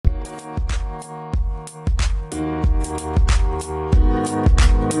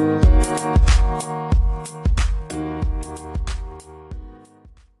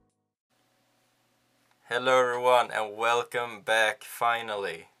everyone, and welcome back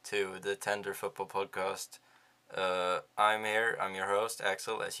finally to the Tender Football Podcast. I'm here. I'm your host,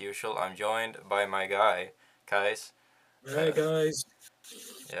 Axel, as usual. I'm joined by my guy, Kais. Hey Uh, guys,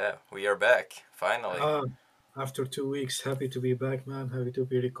 yeah, we are back finally. uh, after 2 weeks, happy to be back, man. Happy to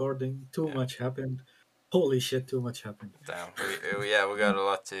be recording. Too Yeah, much happened. Holy shit, too much happened. damn. We got a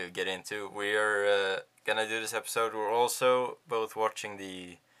lot to get into. We are gonna do this episode. We're also both watching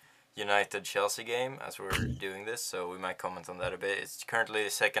the United Chelsea game as we're doing this, so we might comment on that a bit. It's currently the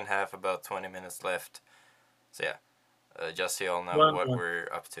second half, about 20 minutes left. So yeah, just so you all know One what one. we're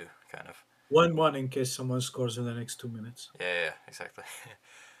up to, kind of. 1-1 in case someone scores in the next 2 minutes. Yeah, exactly.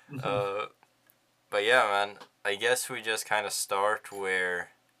 uh, but yeah, man, I guess we just kind of start where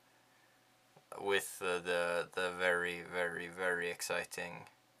with the very very exciting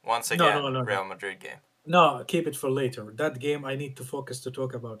once No, no, again no, no. Real Madrid game. No, keep it for later. That game, I need to focus to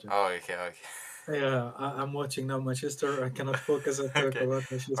talk about it. Oh, okay, okay, Yeah, I'm watching now Manchester. I cannot focus and talk okay. about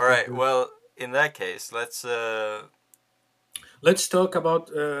All Manchester, right. dude. Well, in that case, Let's talk about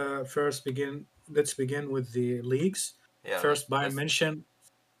Let's begin with the leagues. yeah, First, Bayern let's. mentioned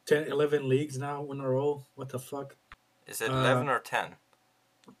 10, 11 leagues now in a row. What the fuck? Is it Uh, 11 or 10?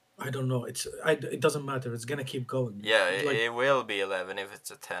 I don't know. It doesn't matter. It's gonna keep going. Yeah, Like it will be 11 if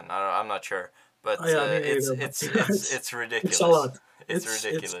it's a 10. I'm not sure, but yeah, me neither. But it's it's a ridiculous. lot. It's It's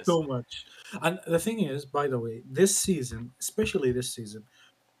ridiculous. too much. And the thing is, by the way, this season, especially this season,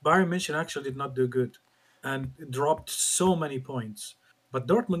 Bayern München actually did not do good, and dropped so many points. But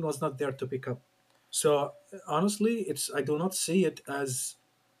Dortmund was not there to pick up. So honestly, it's I do not see it as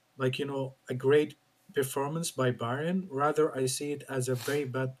a great performance by Bayern. Rather, I see it as a very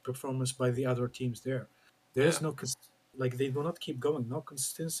bad performance by the other teams there. There Yeah. is no like they do not keep going. No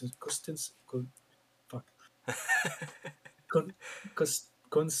fuck con,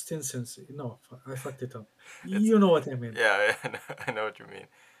 consistency. No, I fucked it up. It's You know what I mean. yeah, I know what you mean.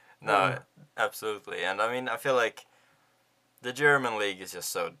 No, Uh, absolutely. And I mean, I feel like the German league is just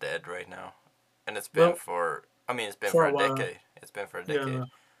so dead right now. And it's been well, for I mean, it's been for for a a while, decade. It's been for a yeah, decade. yeah,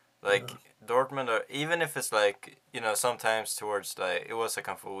 Like Dortmund are even if it's like, sometimes towards like it was a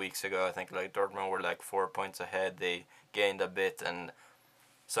couple of weeks ago, I think like Dortmund were like 4 points ahead. They gained a bit and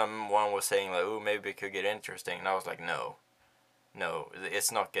someone was saying like, "Oh, maybe it could get interesting." And I was like, "No. No,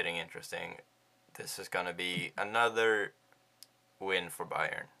 it's not getting interesting. This is going to be another win for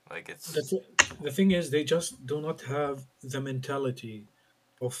Bayern." Like the, it's th- the thing is, they just do not have the mentality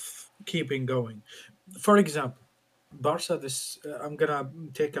of keeping going. For example, Barca. I'm gonna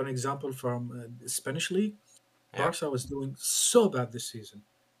take an example from the Spanish league. yeah. Barca was doing so bad this season,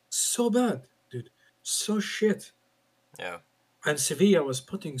 so bad, dude, so shit. Yeah. And Sevilla was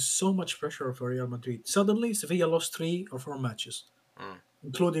putting so much pressure for Real Madrid. Suddenly, Sevilla lost 3 or 4 matches, Mm.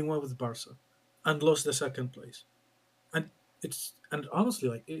 including one with Barca, and lost the second place. And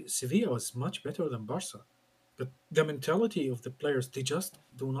honestly, Sevilla was much better than Barca, but the mentality of the players, they just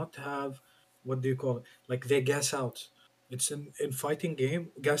do not have, what do you call it? Like they gas out. It's in fighting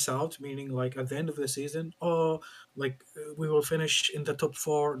game, gas out meaning like at the end of the season, we will finish in the top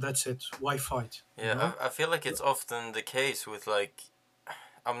four. That's it. Why fight? You Yeah, know? I feel like it's often the case with like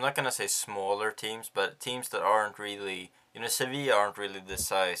I'm not gonna say smaller teams, but teams that aren't really, Sevilla aren't really the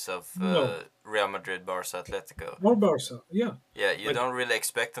size of No, Real Madrid, Barca, Atletico. or Barca. Yeah, Yeah, you like don't really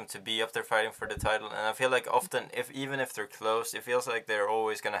expect them to be up there fighting for the title, and I feel like often, if even if they're close, it feels like they're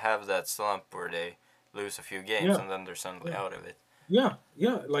always gonna have that slump where they lose a few games yeah, and then they're suddenly yeah, out of it. yeah.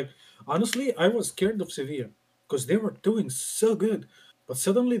 Like honestly, I was scared of Sevilla because they were doing so good, but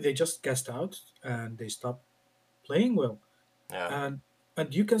suddenly they just gassed out and they stopped playing well. Yeah,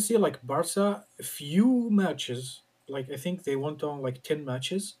 And you can see like Barca a few matches, like I think they went on like 10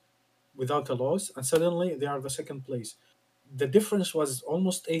 matches without a loss, and suddenly they are the second place. The difference was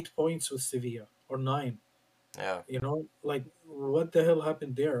almost 8 points with Sevilla or nine. yeah, Like what the hell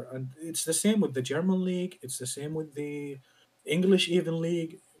happened there? And it's the same with the German league, it's the same with the English even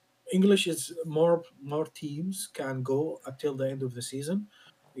league. English is more teams can go until the end of the season.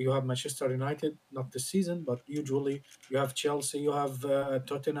 You have Manchester United, not this season, but usually you have Chelsea, you have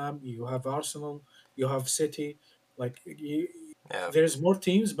Tottenham, you have Arsenal, you have City. Like yeah, there's more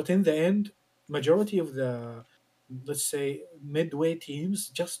teams, but in the end, majority of the, let's say, midway teams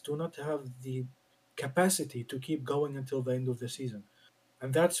just do not have the capacity to keep going until the end of the season.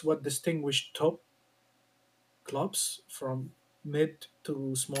 And that's what distinguished top clubs from mid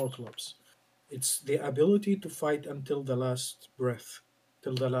to small clubs. It's the ability to fight until the last breath,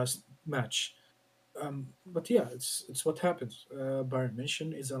 till the last match. But yeah, it's what happens. Bayern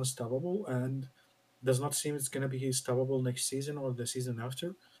München is unstoppable and does not seem it's going to be stoppable next season or the season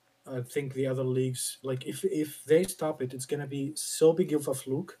after. I think the other leagues, like if they stop it, it's gonna be so big of a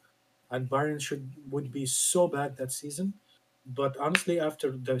fluke, and Bayern should would be so bad that season. But honestly,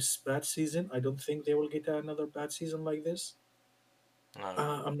 after this bad season, I don't think they will get another bad season like this.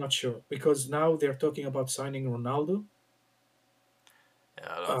 No. I'm not sure because now they're talking about signing Ronaldo.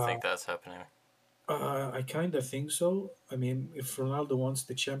 Yeah, I don't Uh, think that's happening. I kind of think so. I mean, if Ronaldo wants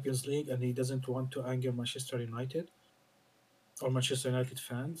the Champions League and he doesn't want to anger Manchester United or Manchester United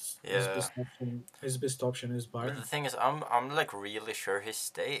fans, Yeah. his best option is But the Bayern. thing is, I'm like really sure he's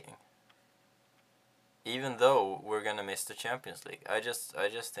staying, even though we're gonna miss the Champions League. I just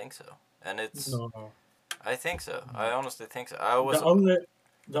think so, and it's No, I think so. I no. honestly think so. I was The only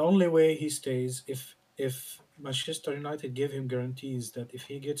the only way he stays if Manchester United give him guarantees that if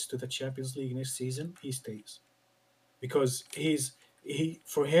he gets to the Champions League next season, he stays because he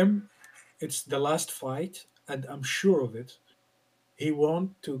for him it's the last fight, and I'm sure of it. He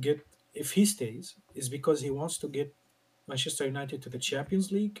want to get if he stays is because he wants to get Manchester United to the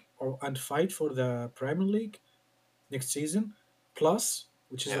Champions League or and fight for the Premier League next season. Plus,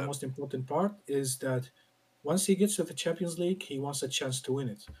 which is the yeah, most important part, is that once he gets to the Champions League, he wants a chance to win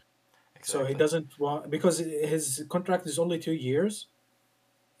it. So he exactly. doesn't want because his contract is only 2 years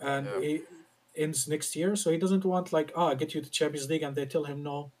and Yeah, he ends next year. So he doesn't want like get you to Champions League and they tell him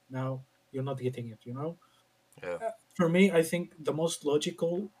no, now you're not getting it. yeah, For me, I think the most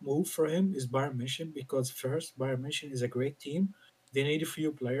logical move for him is Bayern München because first, Bayern München is a great team. They need a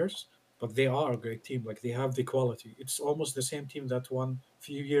few players, but they are a great team. Like they have the quality. It's almost the same team that won a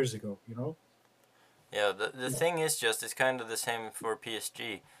few years ago. yeah. The thing is just it's kind of the same for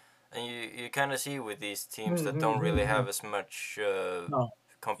PSG, and you kind of see with these teams that don't really Mm-hmm. have as much No.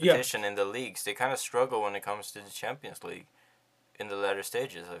 Yeah, competition in the leagues. They kind of struggle when it comes to the Champions League in the latter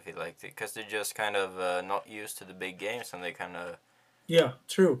stages. I feel like because they're just kind of not used to the big games and they kind of yeah,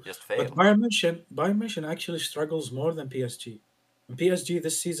 true. just But fail. Bayern München actually struggles more than PSG. And PSG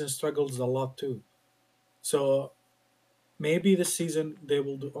this season struggles a lot too. So maybe this season they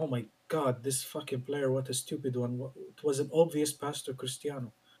will do. Oh my God, this fucking player! What a stupid one! It was an obvious pass to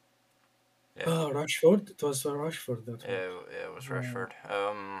Cristiano. Yeah, Rashford. It was Rashford that one. yeah, it was Uh, Rashford.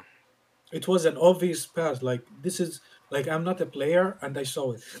 it was an obvious pass. Like this is like I'm not a player and I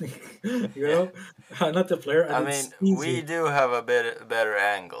saw it. Yeah, I'm not a player and I mean it's we easy. do have a bit better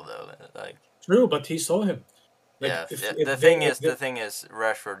angle though. Like True, but he saw him. Like yeah, if yeah. if they if they, The thing is,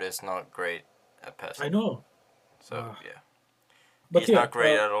 Rashford is not great at I passing. know. So Uh, yeah, but he's yeah, not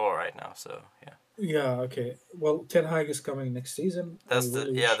great at all right now. So yeah, yeah, okay. Well, Ten Hag is coming next season. I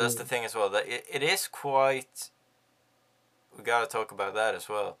really wish that's the you. thing as well. That it is quite. We gotta talk about that as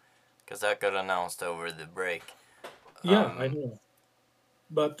well, because that got announced over the break. Yeah, I Um, know.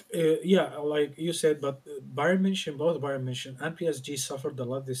 But yeah, like you said, but both Bayern München and PSG suffered a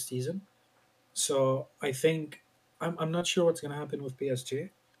lot this season. So I think I'm not sure what's gonna happen with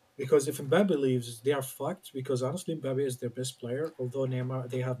PSG because if Mbappe leaves, they are fucked. Because honestly, Mbappe is their best player. Although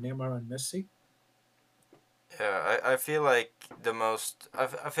they have Neymar and Messi. yeah, I feel like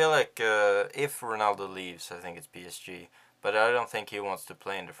I feel like if Ronaldo leaves, I think it's PSG. But I don't think he wants to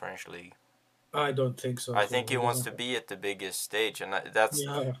play in the French league. I don't think so I as well. think he He wants doesn't. to be at the biggest stage, and that's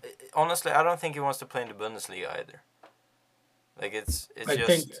Yeah, honestly, I don't think he wants to play in the Bundesliga either. Like it's I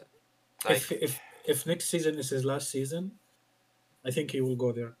think just if like if if next season is his last season, I think he will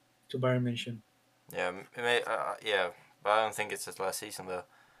go there to Bayern München. yeah, yeah, but I don't think it's his last season though.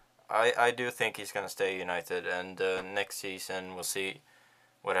 I do think he's gonna stay United, and next season we'll see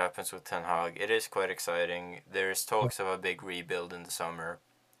what happens with Ten Hag. It is quite exciting. There's Yeah, talks of a big rebuild in the summer.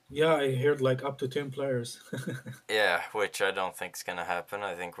 yeah, I heard like up to 10 players. Yeah, which I don't think is gonna happen.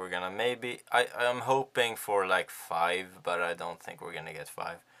 I think we're gonna maybe. I'm hoping for like five, but I don't think we're gonna get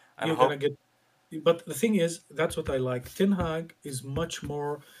five. I'm You're gonna hope. get, but the thing is, that's what I like. Ten Hag is much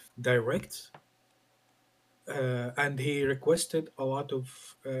more direct, and he requested a lot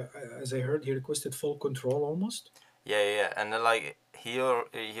of, as I heard, he requested full control almost. Yeah, yeah, and like he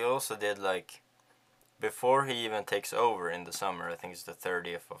also did like before he even takes over in the summer. I think it's the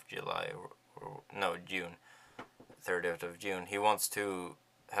 30th of July or no June, 30th of June. He wants to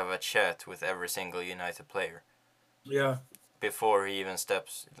have a chat with every single United player Yeah, before he even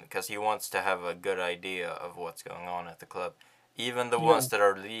steps because he wants to have a good idea of what's going on at the club. Even the yeah, ones that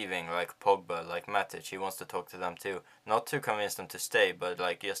are leaving, like Pogba, like Matic, he wants to talk to them too. Not to convince them to stay, but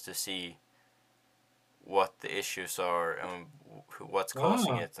like just to see what the issues are and what's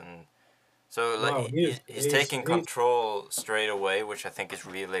causing ah, it. And so like wow, he's taking control straight away, which I think is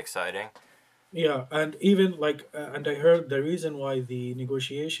really exciting. yeah, and even like, and I heard the reason why the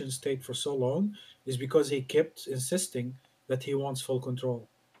negotiations stayed for so long is because he kept insisting that he wants full control.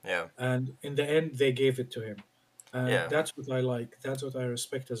 Yeah. and in the end they gave it to him, and Yeah. that's what I like. That's what I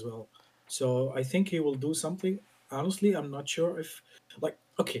respect as well. So I think he will do something. Honestly, I'm not sure if, like,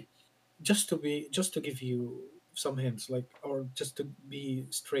 okay, just to give you some hints, like, or just to be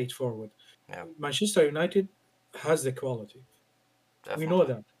straightforward, Yeah. Manchester United has the quality. We know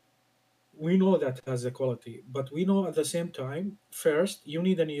Definitely. that. We know that has the quality, but we know at the same time, first, you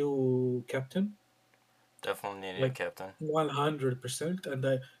need a new captain, Definitely need a like captain. 100%. And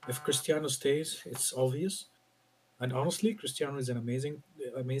if Cristiano stays, it's obvious. And honestly, Cristiano is an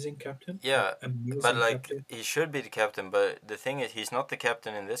amazing captain, like Yeah, but amazing like captain. he should be the captain. But the thing is, he's not the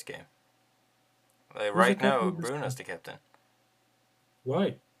captain in this game. Like Who's the right captain now, of this Bruno's team? the captain.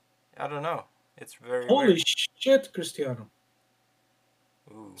 Why? I don't know. It's very Holy weird. shit, Cristiano!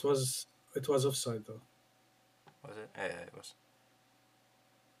 Ooh, It was it was offside though. was it? Yeah, it was.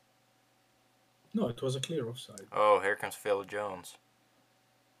 No, it was a clear offside. Oh, here comes Phil Jones.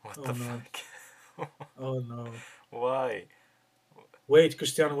 What Oh the no! fuck? Oh no! Why? Wait,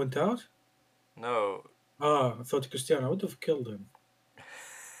 Cristiano went out? No. Ah, I thought Cristiano would have killed him.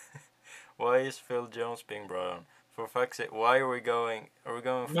 Why is Phil Jones being brought on? For fuck's sake, why are we going? Are we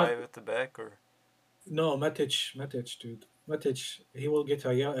going Not five at the back or? No, Matic, dude. Matic, he will get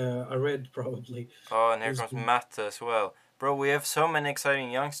a red probably. Oh, and here He's comes Matt as well. Bro, we have so many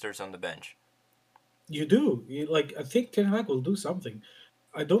exciting youngsters on the bench. You do. Like, I think Ten Hag will do something.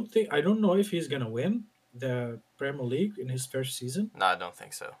 I don't know if he's gonna win the Premier League in his first season. No, I don't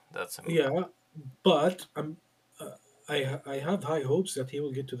think so. That's Yeah, but uh, I have high hopes that he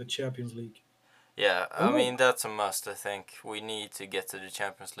will get to the Champions League. yeah. I Oh, mean, that's a must. I think we need to get to the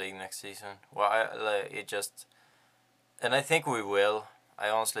Champions League next season. Well, like, it just, and I think we will. I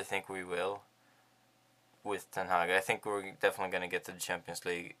honestly think we will with Ten Hag. I think we're definitely gonna get to the Champions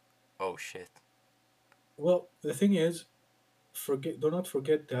League. Oh shit. well, the thing is, do not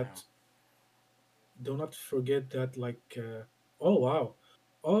forget Yeah. that. Do not forget that. Like, oh wow,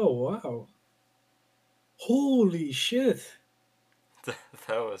 oh wow, holy shit! that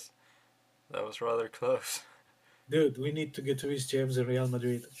was that was rather close. Dude, we need to get Reece James in Real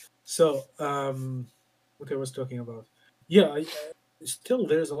Madrid. So, what I was talking about. Yeah, still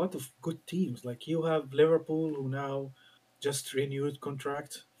there's a lot of good teams. Like you have Liverpool, who now just renewed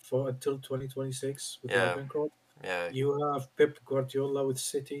contract for until 2026 with Yeah. Jurgen Klopp. Yeah. You have Pep Guardiola with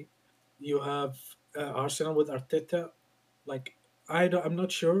City. You have Arsenal with Arteta. Like I'm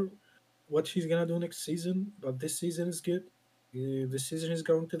not sure what he's gonna do next season, but this season is good. This season is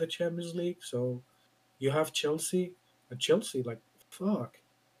going to the Champions League, so you have Chelsea, and Chelsea, like, fuck.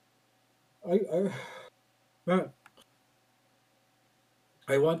 I man,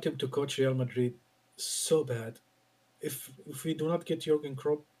 I want him to coach Real Madrid so bad. If we do not get Jurgen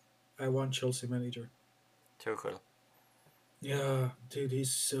Klopp, I want Chelsea manager. Tuchel. Yeah, dude,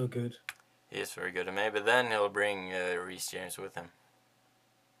 he's so good. He is very good, and maybe then he'll bring Reece James with him.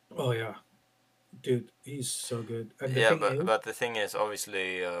 Oh yeah, dude, he's so good. And the Yeah, thing but is, but the thing is,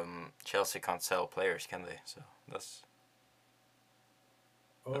 obviously, Chelsea can't sell players, can they? So that's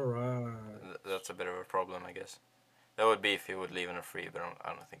all right, that's a bit of a problem, I guess. That would be if he would leave on a free, but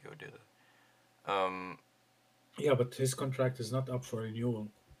I don't think he would do that. yeah, but his contract is not up for renewal,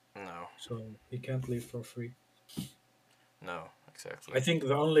 No, so he can't leave for free. no, exactly. I think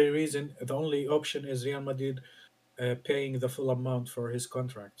the only option is Real Madrid paying the full amount for his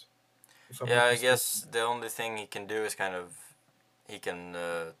contract, if I'm Yeah, not I mistaken. guess the only thing he can do is kind of he can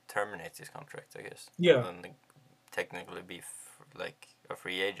terminate his contract, I guess, and Yeah, then technically be like a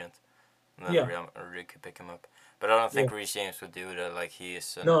free agent, and then yeah, Real Madrid could pick him up. But I don't yeah. think Reece James would do that. Like he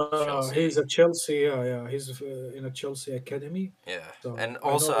is in a No, no, no. He's Chelsea. a Chelsea. Yeah, yeah. He's in a Chelsea academy. Yeah, and So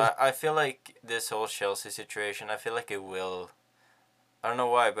I also know his. I feel like this whole Chelsea situation, I feel like it will. I don't know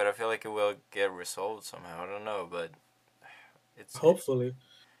why, but I feel like it will get resolved somehow. I don't know, but it Hopefully,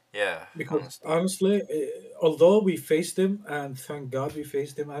 yeah, because honestly, honestly, although we faced him, and thank God we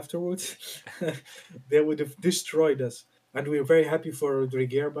faced him afterwards, they would have destroyed us. And we're very happy for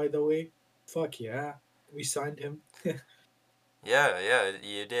Rodriguez, by the way. Fuck yeah, we signed him. yeah,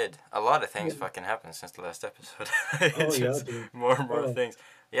 you did. A lot of things Yeah. fucking happened since the last episode. Oh It's yeah, just dude. more and more Oh, things.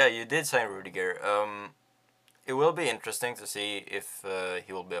 Yeah, you did sign Rudiger. It will be interesting to see if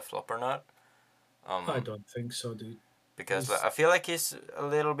he will be a flop or not. I Um, don't think so, dude. because He's. I feel like he's a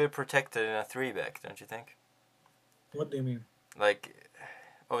little bit protected in a three back, don't you think? What do you mean? Like,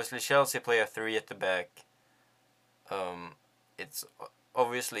 obviously Chelsea play a three at the back. It's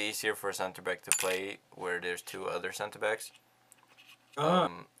obviously easier for a centre back to play where there's two other centre backs. Ah,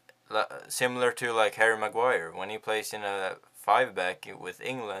 Um, Similar to like Harry Maguire when he plays in a five back with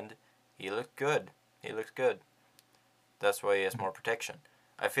England, he looked good. He looked good. That's why he has more protection.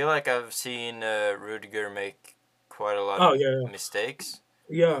 I feel like I've seen Rudiger make quite a lot Oh of yeah, mistakes,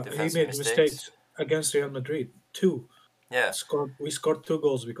 yeah. He defensive made mistakes. mistakes against Real Madrid. Two Yeah, scored. We scored two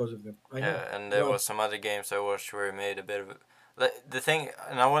goals because of them. I know. yeah, and there But was some other games I watched where he made a bit of. Like the thing,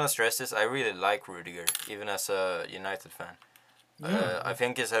 and I want to stress this: I really like Rudiger, even as a United fan. yeah, I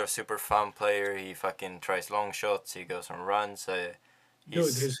think he's a super fun player. He fucking tries long shots. He goes on runs. dude,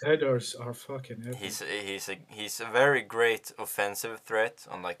 He's his headers are fucking epic. he's a very great offensive threat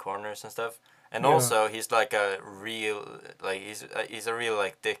on like corners and stuff. And Yeah, also he's like a real like he's a real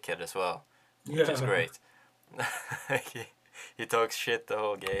like dickhead as well, which is yeah, great. he, he talks shit the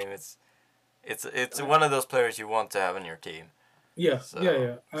whole game. It's I, one of those players you want to have on your team. yeah, yeah, So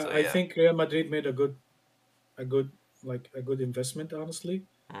yeah. so I yeah. think Real Madrid made a good, a good investment. Honestly,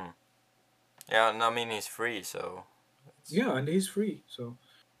 Mm. Yeah, and I mean he's free, so it's yeah, and he's free. So,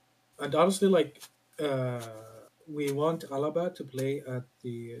 and honestly, uh, we want Alaba to play at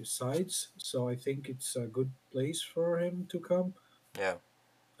the sides. So I think it's a good place for him to come. yeah.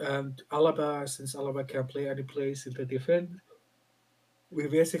 And Alaba, since Alaba can play any place in the defense, we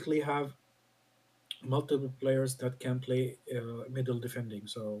basically have multiple players that can play middle defending.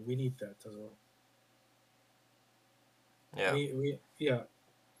 So we need that as well. Yeah. We yeah.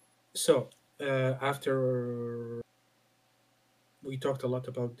 So after we talked a lot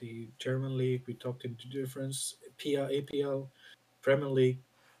about the German league, we talked in the difference APL, Premier League.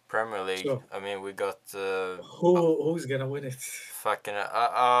 Premier League. So I mean we got who's gonna win it? fucking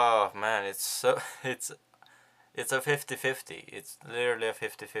oh man, it's so it's a 50-50. It's literally a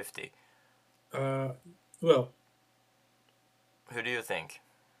 50-50. Uh, well, Who do you think?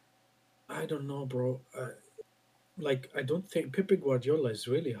 I don't know, bro. I don't think Pepe Guardiola is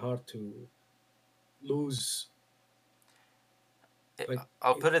really hard to lose. Like,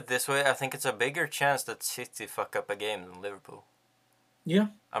 I'll put it this way: I think it's a bigger chance that City fuck up a game than Liverpool. yeah,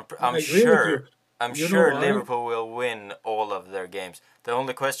 I'm I agree with you. sure. I'm You know sure why? Liverpool will win all of their games. The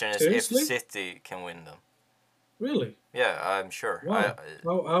only question is if Seriously? City can win them. Really? Yeah, I'm sure. Wow.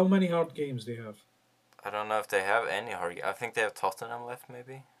 How many hard games they have? I don't know if they have any hard. I think they have Tottenham left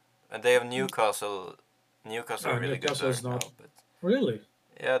maybe, and they have Newcastle. Newcastle are really good Newcastle's right not now, but really.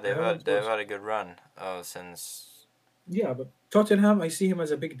 yeah, I haven't they've watched. had a good run since. Yeah, but Tottenham, I see him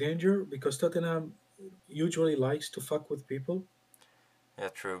as a big danger because Tottenham usually likes to fuck with people. Yeah,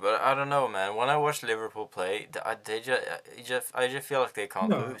 true, but I don't know, man. When I watch Liverpool play, I just feel like they can't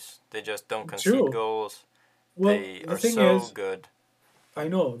No, lose. They just don't concede true. goals. Well, They the are thing so is, good. I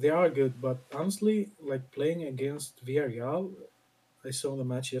know they are good, but honestly, like playing against Villarreal, I saw the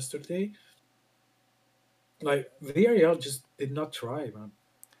match yesterday. Like Villarreal just did not try, man.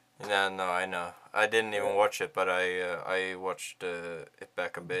 Yeah, no, I know. I didn't even watch it, but I watched it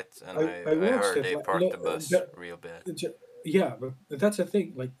back a bit, and I I watched heard it. they parked the bus real bad. Yeah, but that's the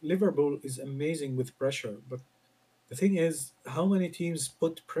thing. Like Liverpool is amazing with pressure, but the thing is, how many teams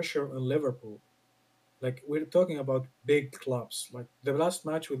put pressure on Liverpool? Like we're talking about big clubs. Like the last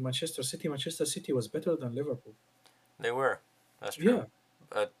match with Manchester City was better than Liverpool. They were, that's true. Yeah.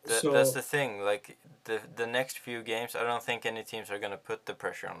 But that's So the thing. Like the next few games, I don't think any teams are gonna put the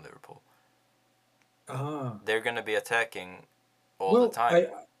pressure on Liverpool. ah, They're gonna be attacking all the well, time. I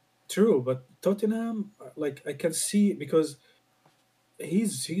true, but Tottenham, like I can see because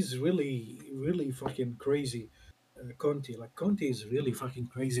he's really fucking crazy. Conte, like Conte is really fucking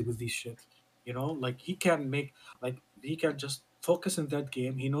crazy with this shit. You know, like he can just focus on that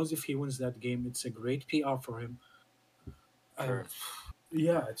game. He knows if he wins that game, it's a great PR for him. True. And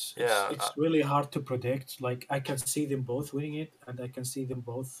yeah, Yeah. it's really hard to predict. Like I can see them both winning it, and I can see them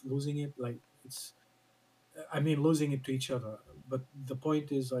both losing it. Like it's, I mean, losing it to each other. But the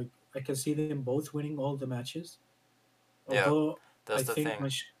point is, like, I can see them both winning all the matches. yeah. Although That's I the think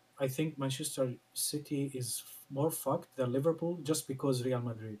thing. I think Manchester City is more fucked than Liverpool just because Real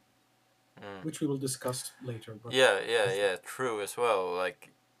Madrid, Mm. which we will discuss later. But Yeah. Yeah. Yeah. True as well.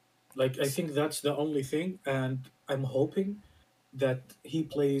 like, I think that's the only thing, and I'm hoping that he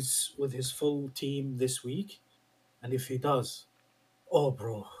plays with his full team this week. And if he does, oh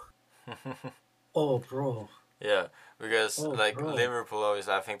bro, oh bro, yeah. Because oh like bro, Liverpool always,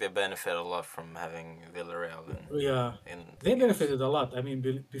 I think they benefit a lot from having Villarreal yeah, in the they games. benefited a lot. I mean,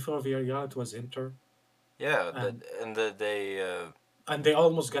 before Villarreal it was Inter, Yeah. and They they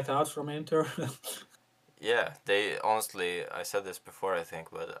almost got out from Inter. yeah, they honestly, I said this before, I think,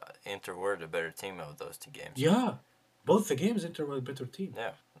 but Inter were the better team of those two games. Yeah, both the games Inter were a better team.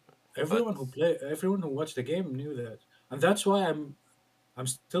 Yeah, but Everyone who watched the game knew that, and that's why I'm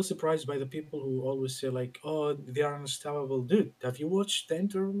still surprised by the people who always say like, "Oh, they are unstoppable." Dude, have you watched the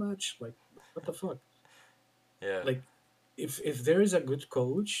Inter match? Like, what the fuck? yeah, Like, if there is a good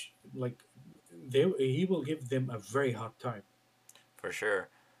coach, like he will give them a very hard time. for sure.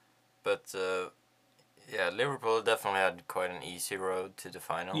 But yeah, Liverpool definitely had quite an easy road to the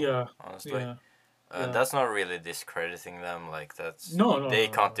final. Yeah, Honestly, yeah, yeah. that's not really discrediting them. Like that's No, no, they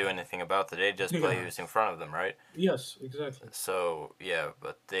no, can't no. do anything about it. They just play Yeah. who's in front of them, right? Yes, exactly. So yeah,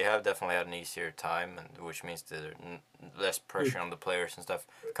 but they have definitely had an easier time, and which means there's less pressure Dude. on the players and stuff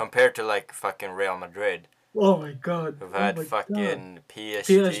compared to like fucking Real Madrid, Oh my god. who've Oh had my god. fucking PSG,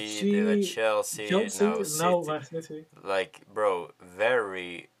 they've had PSG, Chelsea, now Chelsea, now City. Man City. Like, bro,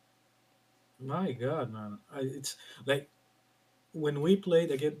 very My god, man. It's like when we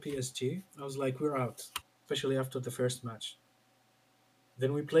played against PSG, I was like, we're out, especially after the first match.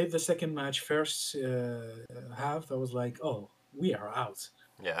 Then we played the second match, first half. I was like, oh, we are out.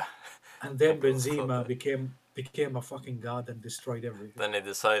 yeah. And Some then people thought Benzema that. became a fucking god and destroyed everything. Then they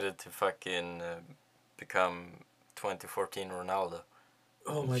decided to fucking become 2014 Ronaldo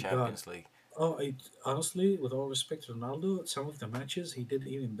Oh in the my god. Champions League. Oh, honestly, with all respect to Ronaldo, some of the matches he did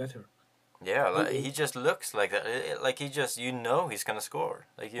even better. Yeah, He, like, he just looks like that. Like he just, he's gonna score.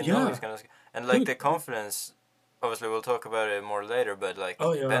 Like he's yeah, gonna, and like dude. the confidence. Obviously, we'll talk about it more later. But like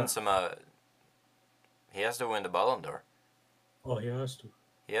Oh yeah. Benzema, he has to win the Ballon d'Or. Oh, he has to.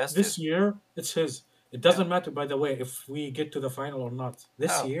 He has to. This year, it's his. It Yeah. doesn't matter, by the way, if we get to the final or not.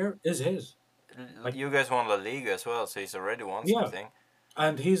 This No, year is his. Like, you guys won La Liga as well, so he's already won yeah, something.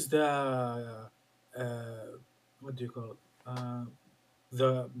 and he's the what do you call it?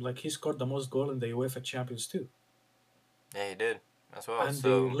 The like he scored the most goal in the UEFA Champions too, Yeah, he did as well. and the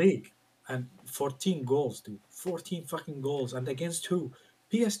So league, and 14 goals, dude. 14 fucking goals, and against who?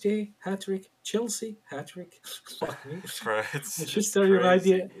 PSG hat trick, Chelsea hat trick. Fuck me. bro, it's Manchester crazy.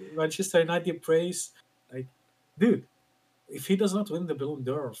 United, Manchester United praise. Like, dude, if he does not win the Ballon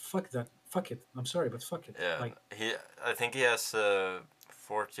d'Or, fuck that. Fuck it. I'm sorry, but fuck it. Yeah, Like, I think he has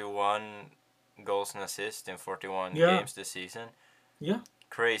 41 goals and assists in 41 yeah, games this season. yeah.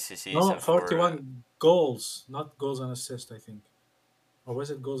 Crazy No, season for 41 goals, not goals and assists, I think. Or was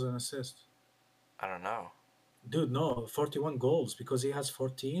it goals and assists? I don't know. Dude, no, 41 goals because he has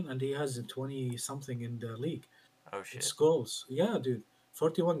 14 and he has 20 something in the league. Oh It's shit. goals. Yeah, dude.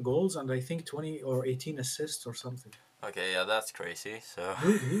 41 goals and I think 20 or 18 assists or something. Okay, yeah, that's crazy. So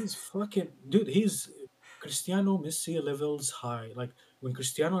Dude, he's fucking. Dude, he's Cristiano Messi levels high. Like, when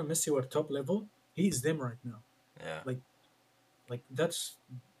Cristiano and Messi were top level, he's them right now. yeah, Like, that's.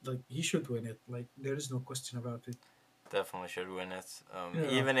 Like, he should win it. Like, there is no question about it. definitely should win it. Yeah.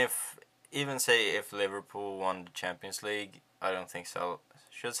 Even if even say if Liverpool won the Champions League, I don't think Salah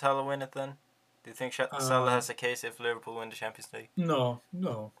should Salah win it then. Do you think Salah Uh, has a case if Liverpool win the Champions League? no,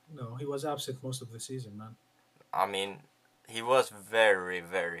 no, no. He was absent most of the season, man. I mean, he was very,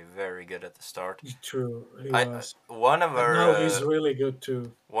 very, very good at the start. True, he I was. And now he's really good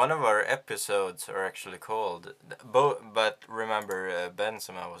too. one of our episodes are actually called both, but remember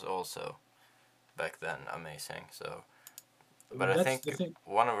Benzema was also back then amazing. So, but I That's the think thing.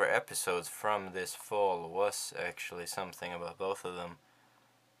 one of our episodes from this fall was actually something about both of them.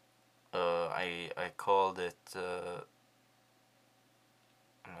 I called it.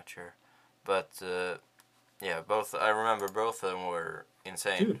 I'm not sure, but yeah, both. I remember both of them were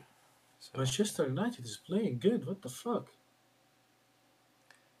insane. Dude, So Manchester United is playing good. What the fuck?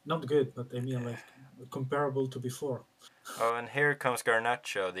 Not good, but I mean, like, comparable to before. oh, and here comes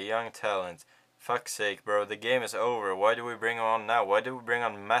Garnacho, the young talent. Fuck's sake, bro. The game is over. Why do we bring him on now? Why do we bring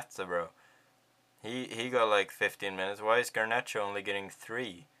on Mata, bro? He got like 15 minutes. Why is Garnacho only getting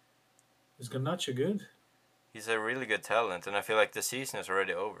 3? Is Garnacho good? He's a really good talent, and I feel like the season is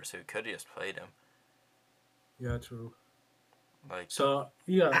already over, so we could just played him. Yeah, true. Like, So,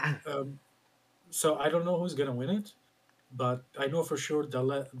 yeah. So, I don't know who's going to win it, but I know for sure the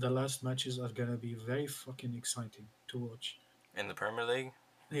last matches are going to be very fucking exciting to watch. in the Premier League?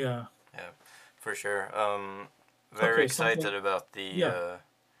 Yeah. Yeah, for sure. Very Okay, excited something. about the Yeah.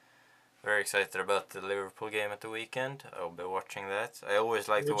 very excited about the Liverpool game at the weekend. I'll be watching that. I always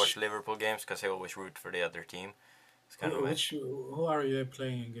like to watch Which, Liverpool games because I always root for the other team. It's kind of my. who are you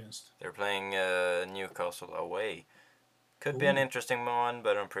playing against? They're playing Newcastle away. Could be an Ooh, interesting one,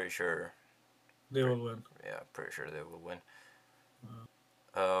 but I'm pretty sure. they will win. Yeah, pretty sure they will win. Uh,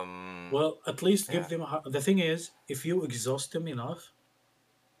 Um, well, at least yeah. give them. The thing is, if you exhaust them enough,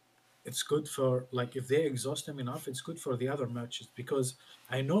 it's good for, like, if they exhaust them enough, it's good for the other matches because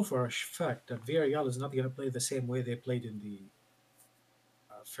I know for a fact that Villarreal is not going to play the same way they played in the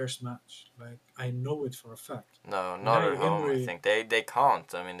first match. Like, I know it for a fact. No, not at Unai home. I Emery. think they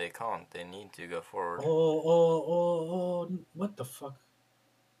can't. I mean, they can't. They need to go forward. Oh, oh, oh, oh! What the fuck?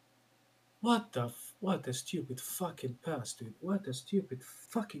 What a stupid fucking pass, dude. What a stupid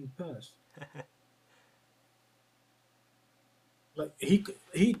fucking pass. Like he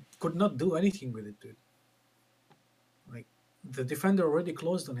could not do anything with it, dude. Like the defender already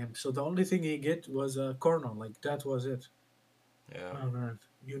closed on him, so the only thing he get was a corner. Like that was it. Yeah. Oh man,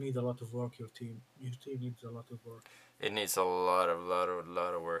 you need a lot of work. Your team needs a lot of work. It needs a lot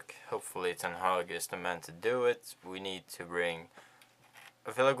of work. Hopefully, Ten Hag is the man to do it. We need to bring.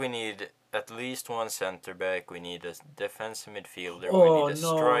 I feel like we need at least one center back. We need a defensive midfielder. We need Oh a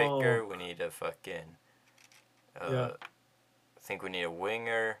striker. no. We need a fucking. Yeah, I think we need a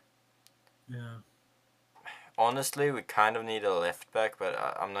winger. yeah. Honestly, we kind of need a left back, but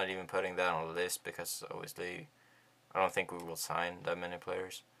I'm not even putting that on the list because obviously I don't think we will sign that many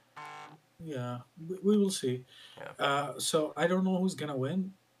players. Yeah, we will see. Yeah. So I don't know who's gonna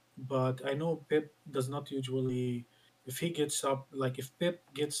win, but I know Pep does not usually. If he gets up, like if Pep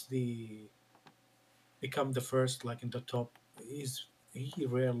gets the become the first, like in the top, he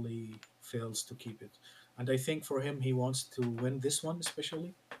rarely fails to keep it. And I think for him, he wants to win this one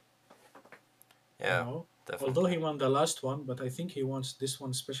especially. You Yeah, know, although definitely. he won the last one, but I think he wants this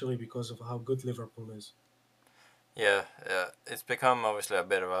one especially because of how good Liverpool is. Yeah, yeah. It's become obviously a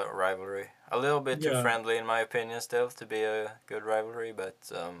bit of a rivalry. A little bit too Yeah, friendly, in my opinion, still to be a good rivalry.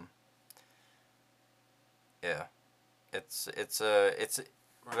 But yeah, it's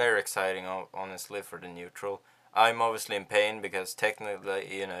very exciting, honestly, for the neutral. I'm obviously in pain because technically,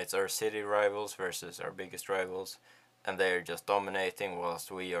 it's our city rivals versus our biggest rivals, and they are just dominating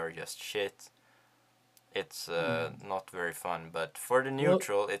whilst we are just shit. It's yeah. not very fun, but for the Well,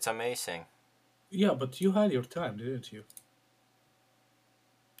 neutral, it's amazing. yeah, but you had your time, didn't you?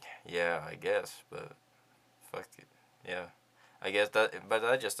 Yeah, I guess, but fuck it. Yeah, I guess that, but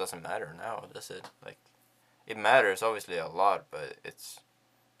that just doesn't matter now, does it? Like, it matters obviously a lot, but it's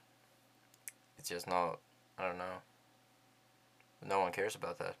just not. I don't know. No one cares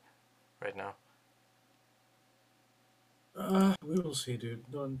about that right now. We will see, dude.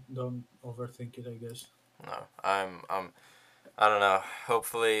 Don't overthink it, I guess. No, I don't know.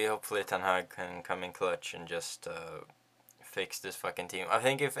 Hopefully Ten Hag can come in clutch and just fix this fucking team. I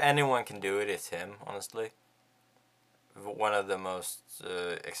think if anyone can do it, it's him. Honestly, one of the most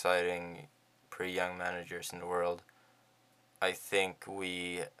exciting pre-young managers in the world. I think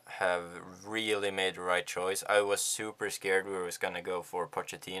we have really made the right choice. I was super scared we was gonna go for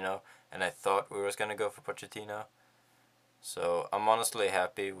Pochettino, and I thought we was gonna go for Pochettino. So I'm honestly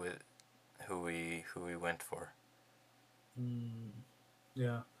happy with who we went for. Mm,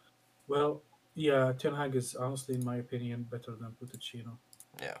 yeah. Well, yeah, Ten Hag is honestly, in my opinion, better than Pochettino.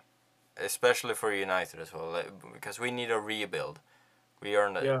 Yeah, especially for United as well, like, because we need a rebuild.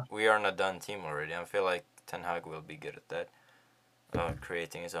 Yeah, We aren't a done team already. I feel like Ten Hag will be good at that,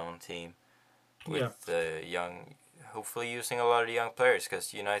 creating his own team yeah, with young, hopefully using a lot of young players.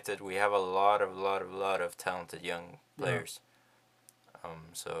 Because United, we have a lot of talented young yeah. players.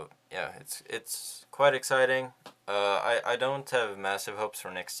 So yeah, it's quite exciting. I don't have massive hopes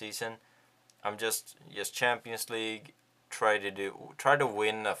for next season. I'm just Champions League. Try to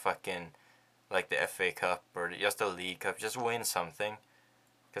win a fucking like the FA Cup or just a League Cup. Just win something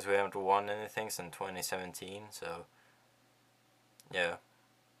because we haven't won anything since 2017. So yeah,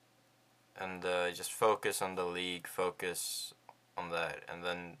 and just focus on the league. Focus on that, and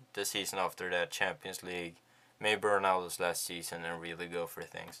then the season after that, Champions League. Maybe Ronaldo's last season and really go for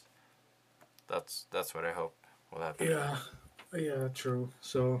things. That's what I hope will happen. Yeah, yeah, true.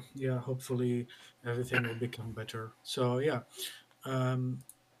 So yeah, hopefully everything will become better. So yeah, um,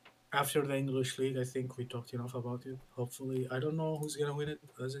 after the English league, I think we talked enough about it. Hopefully, I don't know who's gonna win it.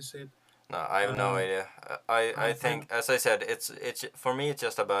 As I said, No, I have no uh, idea. I think, I'm as I said, it's for me. It's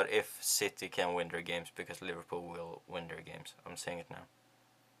just about if City can win their games because Liverpool will win their games. I'm saying it now.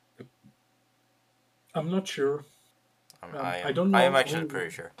 I'm not sure. I don't I am know actually who.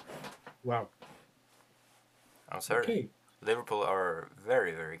 pretty sure. Wow. I'm certain. Okay. Liverpool are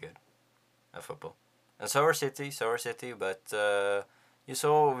very good at football, and so are City. So are City. But you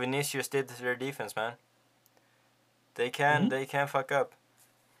saw what Vinicius did to their defense, man. Hmm. They can fuck up.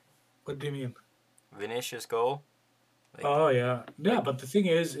 What do you mean? Vinicius goal, like Oh yeah, yeah. like But the thing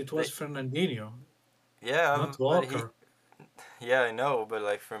is, it was they Fernandinho, yeah, not but he Walker. yeah, I know, but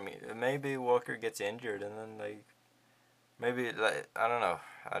like for me, maybe Walker gets injured and then like maybe like I don't know.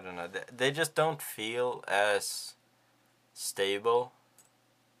 I don't know. They just don't feel as stable,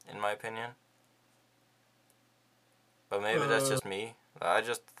 in my opinion. But maybe that's Uh, just me. I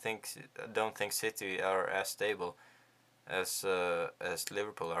just think don't think City are as stable as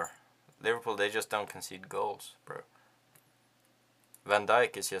Liverpool are. Liverpool they just don't concede goals, bro. Van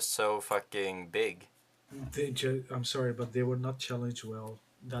Dijk is just so fucking big. I'm sorry, but they were not challenged well.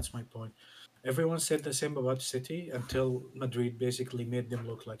 That's my point. Everyone said the same about City until Madrid basically made them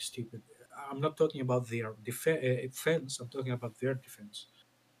look like stupid. I'm not talking about their defense. I'm talking about their defense.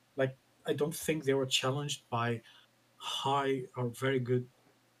 Like, I don't think they were challenged by high or very good,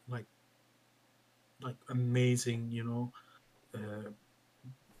 like amazing,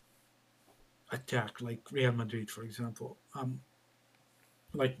 attack like Real Madrid, for example.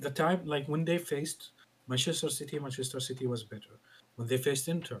 Like the time, like when they faced Manchester City was better. When they faced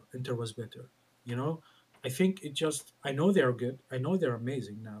Inter was better. You know, I think it just. I know they are good. I know they're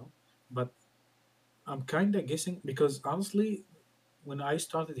amazing now, but I'm kind of guessing because honestly, when I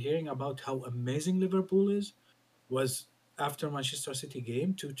started hearing about how amazing Liverpool is, was after Manchester City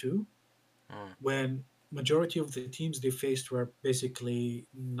game 2-2, Mm. when majority of the teams they faced were basically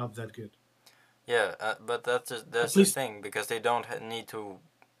not that good. Yeah, but that's At the least thing because they don't need to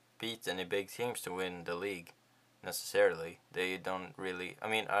beat any big teams to win the league necessarily. They don't really. I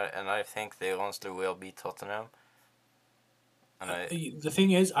mean, I think they honestly will beat Tottenham. And I the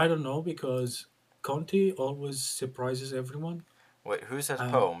thing is, I don't know because Conte always surprises everyone, wait, who's at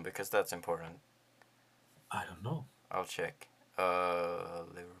and home because that's important. I don't know. I'll check.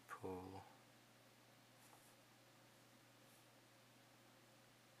 Liverpool.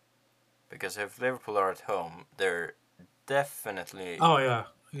 Because if Liverpool are at home, they're definitely Oh yeah,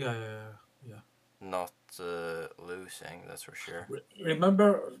 yeah, yeah, yeah. Yeah. not losing. That's for sure.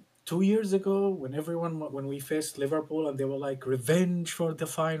 Remember 2 years ago when when we faced Liverpool and they were like revenge for the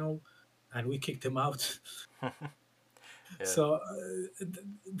final, and we kicked them out. Yeah, So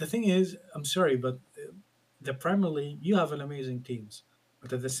the thing is, I'm sorry, but the Premier League, you have an amazing teams,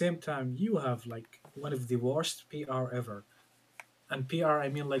 but at the same time, you have like one of the worst PR ever. And PR, I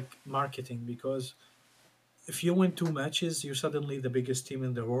mean like marketing, because if you win two matches, you're suddenly the biggest team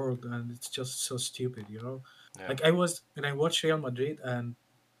in the world, and it's just so stupid, you know. yeah, Like I was when I watched Real Madrid and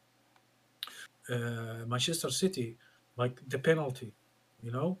Manchester City, like the penalty,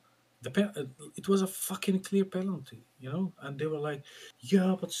 you know, it was a fucking clear penalty, you know, and they were like,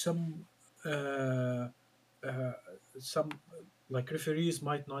 yeah, but uh, uh, some like referees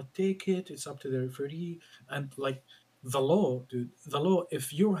might not take it. It's up to the referee, and like the law, dude, the law.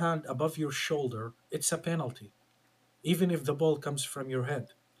 If your hand above your shoulder, it's a penalty, even if the ball comes from your head.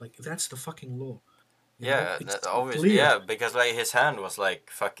 Like that's the fucking law, you know. yeah. It's Obviously, clear. yeah, because like his hand was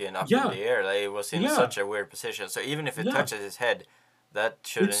like fucking up in Yeah, the air. Like it was in yeah, such a weird position. So even if it yeah. touches his head, that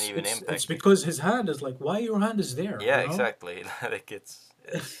shouldn't It's even it's it's impact it. because his hand is like, why your hand is there, Yeah, you know? exactly. Like it's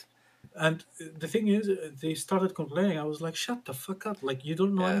And the thing is, they started complaining. I was like, shut the fuck up! Like you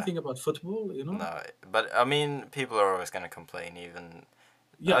don't know yeah. anything about football, you know? No, but I mean, people are always gonna complain. Even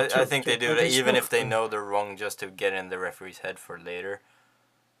Yeah, I true, think they true. do I that even if respect. they know they're wrong, just to get in the referee's head for later.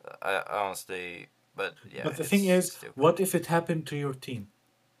 I honestly, but yeah, But the thing is, it's stupid. what if it happened to your team,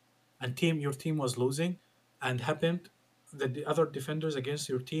 and your team was losing, and happened that the other defenders against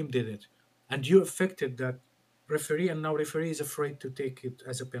your team did it, and you affected that referee, and now referee is afraid to take it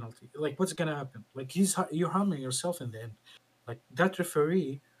as a penalty. Like, what's gonna happen? Like, you're harming yourself in the end. Like that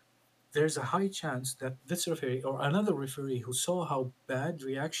referee, there's a high chance that this referee or another referee who saw how bad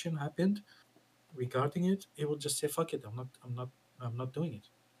reaction happened regarding it, he will just say, "Fuck it, I'm not doing it."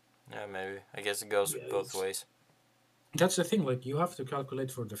 Yeah, maybe. I guess it goes Yeah, both ways. that's the thing. Like you have to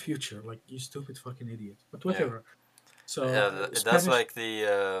calculate for the future. Like you stupid fucking idiot. But Yeah, whatever. So yeah. That's Spanish. like the.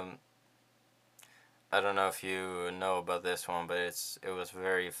 I don't know if you know about this one, but it was a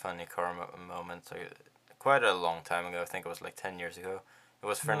very funny karma moment. Like, quite a long time ago. I think it was like 10 years ago. It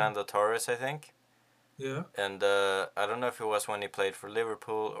was No. Fernando Torres, I think. Yeah. And I don't know if it was when he played for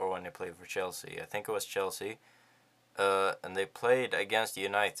Liverpool or when he played for Chelsea. I think it was Chelsea. And they played against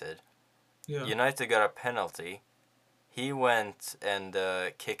United. Yeah. United got a penalty. He went and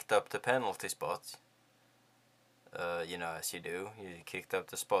kicked up the penalty spot. As you do, he kicked up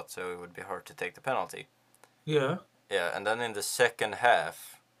the spot so it would be hard to take the penalty. Yeah. Yeah, and then in the second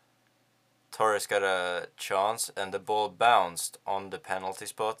half, Torres got a chance and the ball bounced on the penalty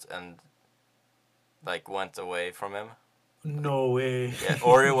spot and like went away from him. No way. Yeah,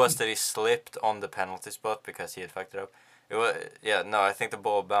 or it was that he slipped on the penalty spot because he had fucked it up. It was yeah no, I think the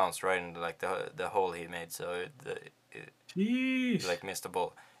ball bounced right into like the hole he made, so he Jeez. like missed the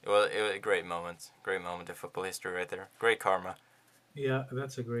ball. It was a great moment in football history right there. Great karma. Yeah,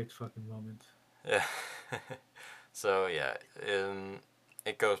 that's a great fucking moment. Yeah. So yeah,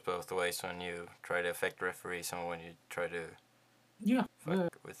 it goes both ways when you try to affect referees and when you try to Yeah. fuck Yeah.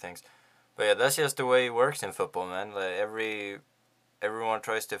 with things. But yeah, that's just the way it works in football, man. Like everyone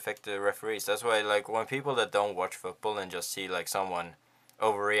tries to affect the referees. That's why, like, when people that don't watch football and just see like someone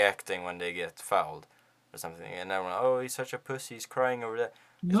overreacting when they get fouled or something, and everyone, oh, he's such a pussy, he's crying over that.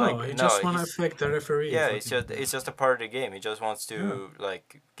 It's No, like he no, just want to he's affect the referee. yeah, Fucking it's just a part of the game. He just wants yeah, to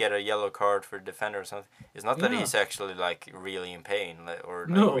like get a yellow card for the defender or something. It's not that yeah. he's actually like really in pain like, or like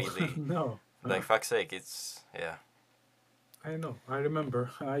No, really no. like fuck's sake. It's yeah, I know. I remember.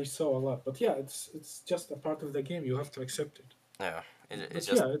 I saw a lot, but yeah, it's just a part of the game. You have to accept it. yeah. It's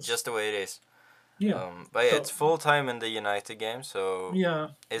But yeah, just it's the way it is. yeah. But yeah, it's So full time in the United game. So yeah,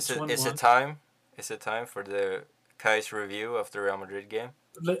 is it's it one is it one. time? Is it time for the Kais review of the Real Madrid game?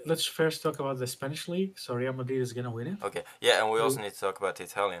 Let's first talk about the Spanish league. So Real Madrid is gonna win it. Okay, yeah, and we We, also need to talk about the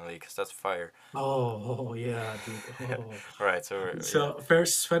Italian league because that's fire. oh yeah, dude. Oh. Right. So yeah, So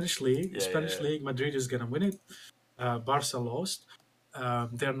first Spanish league. yeah, Spanish yeah. league. Madrid is gonna win it. Barca lost.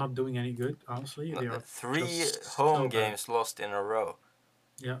 They're not doing any good. Honestly, they are Three just home so bad. games lost in a row.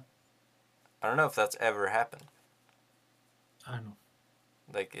 Yeah, I don't know if that's ever happened. I know.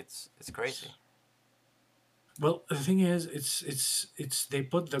 Like it's crazy. Well, the thing is, it's they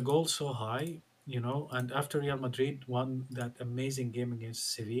put the goal so high, and after Real Madrid won that amazing game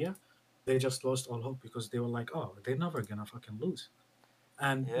against Sevilla, they just lost all hope because they were like, oh, they're never gonna fucking lose.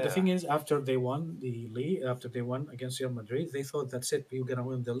 And the Yeah, thing is, after they won the league, after they won against Real Madrid, they thought that's it, we're gonna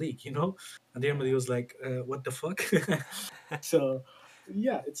win the league. And Real Madrid was like, what the fuck? yeah. So,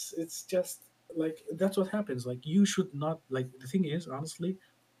 yeah, it's just like that's what happens. Like you should not like the thing is, honestly,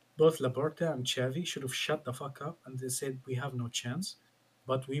 both Laporta and Xavi should have shut the fuck up and they said we have no chance,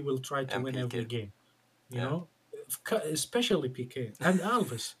 but we will try to And win every PK. game. You Yeah. know, Especially PK and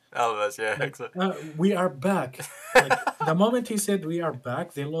Alves. Alves. Yeah. Like Exactly. we are back. Like the moment he said we are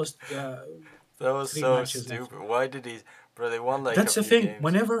back, they lost That was three so matches after. stupid. Why did he? Bro, they won like a That's the few thing. games.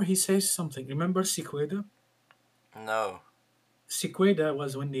 Whenever he says something, remember Sequeda? No. Sequeda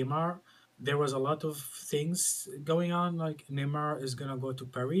was when Neymar. There was a lot of things going on, like Neymar is gonna go to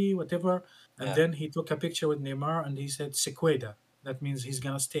Paris, whatever. And Yeah. then he took a picture with Neymar and he said Sequeda. That means he's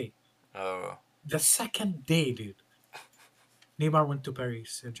gonna stay. Oh. The second day, dude, Neymar went to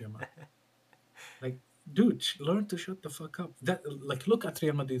Paris Saint-Germain. Like, dude, learn to shut the fuck up. That like, look at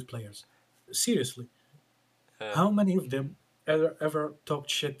Real Madrid players. Seriously, Yeah. how many of them ever talked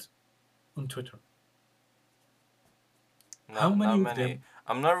shit on Twitter? How Not many of many. them?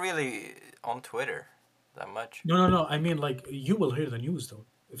 I'm not really on Twitter that much. No, no, no. I mean, like, you will hear the news though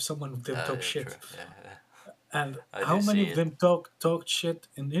if someone of them talk Yeah. True. shit. Yeah. And I how do many see of it. them talked shit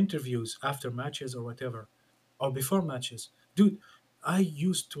in interviews after matches or whatever, or before matches? Dude, I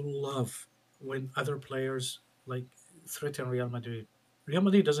used to love when other players like threaten Real Madrid. Real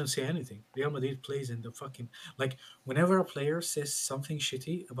Madrid doesn't say anything. Real Madrid plays in the fucking like whenever a player says something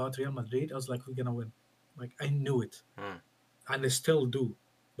shitty about Real Madrid, I was like, we're gonna win. Like I knew it, Hmm. and I still do.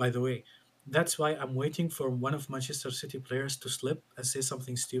 By the way, that's why I'm waiting for one of Manchester City players to slip and say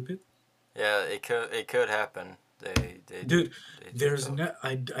something stupid. Yeah. It could happen. They Dude, do there's talk. no,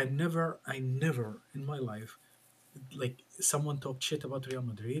 I never in my life like someone talked shit about Real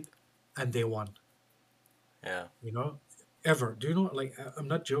Madrid and they won. Yeah. You know, ever. Do you know? Like, I'm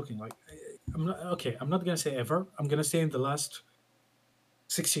not joking. Like, I'm not okay. I'm not gonna say ever. I'm gonna say in the last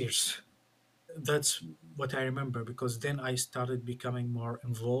 6 years. That's what I remember because then I started becoming more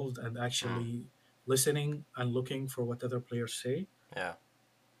involved and Hmm. actually listening and looking for what other players say. Yeah.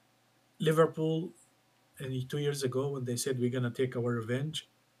 Liverpool, 2 years ago, when they said we're gonna take our revenge,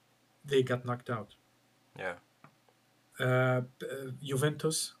 they got knocked out. Yeah.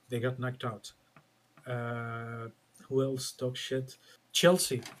 Juventus, they got knocked out. Uh, who else talk shit?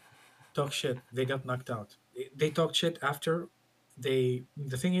 Chelsea talk shit. They got knocked out. They talk shit after they.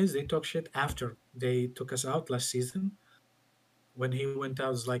 The thing is, they talk shit after they took us out last season. When he went out,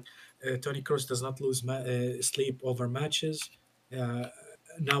 it was like Tony Kroos does not lose sleep over matches. Uh,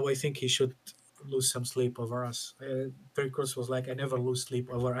 Now I think he should lose some sleep over us. Tony Kroos was like, I never lose sleep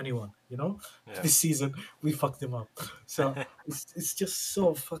over anyone. Yeah. This season we fucked them up. So it's just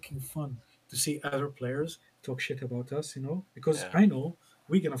so fucking fun to see other players talk shit about us. Because Yeah. I know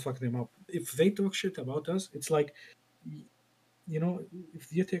we're gonna fuck them up. If they talk shit about us, it's like, y- if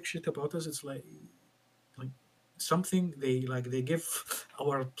you take shit about us, it's like something they give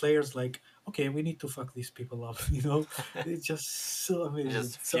our players like, okay, we need to fuck these people up. It's just so It amazing.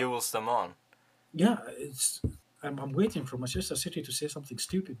 just So fuels them on. yeah, I'm waiting for Manchester City to say something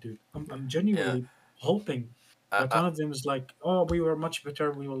stupid, dude. I'm Yeah. genuinely hoping I, that I, one of them is like, oh, we were much better,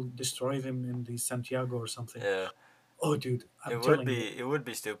 we will destroy them in the Santiago or something. yeah. Oh dude, It I'm would telling you. be it would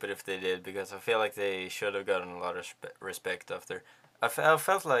be stupid if they did because I feel like they should have gotten a lot of respect after. I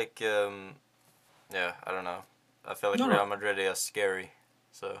felt like yeah, I don't know. I feel like No, Real no. Madrid is scary.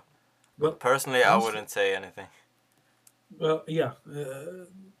 So, but Well, personally, I honestly, wouldn't say anything. well, yeah.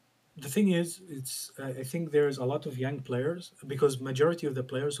 The thing is, it's I think there's a lot of young players because majority of the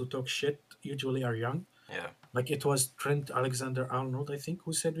players who talk shit usually are young. Yeah, Like it was Trent Alexander-Arnold, I think,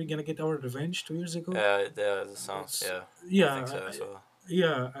 who said we're gonna get our revenge 2 years ago. yeah, the sounds. It's Yeah, I think yeah, so as well.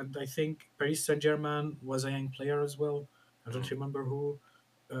 yeah, and I think Paris Saint-Germain was a young player as well. I Mm. don't remember who.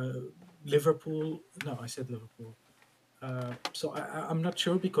 Liverpool. No, I said Liverpool. So I'm not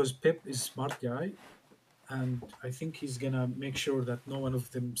sure because Pep is smart guy, and I think he's gonna make sure that no one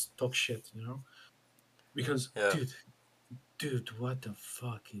of them talk shit. Because Yeah, dude, what a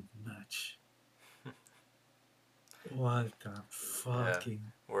fucking match! What a yeah. fucking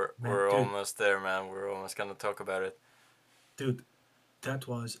We're dude, almost there, man. We're almost gonna talk about it. dude. That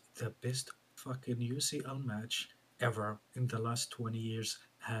was the best fucking UCL match ever in the last 20 years,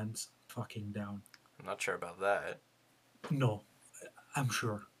 hands fucking down. I'm not sure about that. No, I'm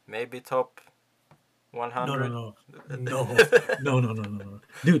sure. Maybe top No, no, 100. no, no, no, no, no, no, no.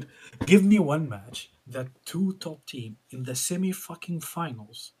 Dude, give me one match that two top team in the semi fucking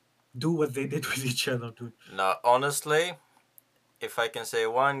finals do what they did with each other, dude. No, honestly, if I can say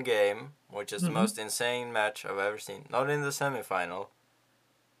one game, which is the Hmm. most insane match I've ever seen, not in the semifinal,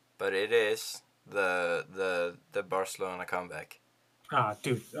 but it is the Barcelona comeback.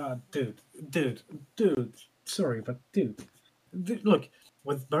 Dude, dude. Sorry, but look,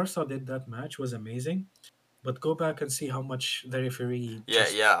 what Barca did that match was amazing. But go back and see how much the referee Yeah,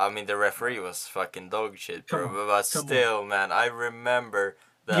 just yeah. I mean, the referee was fucking dog shit, come bro. on, But come on. still, man, I remember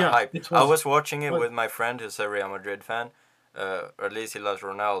the Yeah, hype. it I was was watching it was with my friend who's a Real Madrid fan, or at least he loves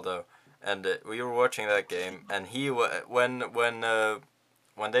Ronaldo, and we were watching that game. And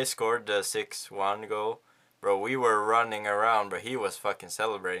when they scored the 6-1 goal, bro, we were running around, but he was fucking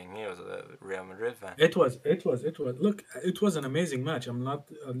celebrating. He was a Real Madrid fan. it was. Look, it was an amazing match. I'm not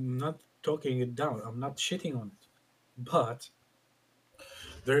talking it down. I'm not shitting on it. But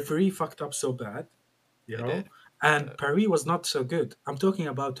the referee fucked up so bad, you He know, did. and Uh, Paris was not so good. I'm talking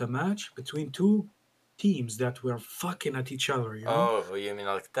about a match between two teams that were fucking at each other. oh, you mean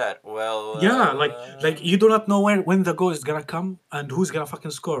like that? Well, Yeah, like you do not know when the goal is gonna come and who's gonna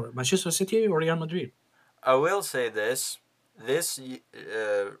fucking score, Manchester City or Real Madrid. I will say this: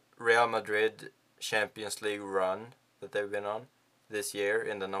 Real Madrid Champions League run that they've been on this year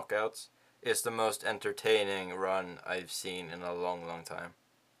in the knockouts is the most entertaining run I've seen in a long, long time.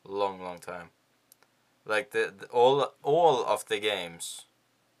 Long, long time. Like all of the games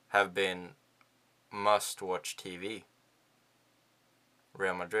have been must-watch TV.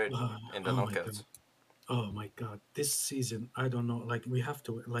 Real Madrid Oh, in the oh my god. knockouts. Oh my god. This season, I don't know. Like we have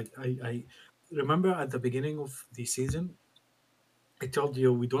to like I remember at the beginning of the season, I told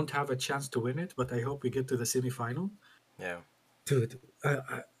you we don't have a chance to win it, but I hope we get to the semifinal. Yeah, Dude,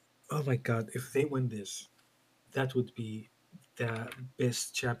 oh my god, if they win this, that would be the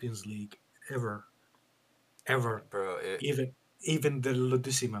best Champions League ever, ever. bro. Even the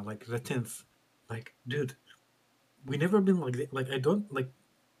Ludissima, like the 10th. Like, dude, we never been like that. Like I don't like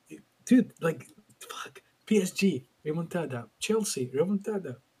dude, like fuck. PSG, remontada. Chelsea,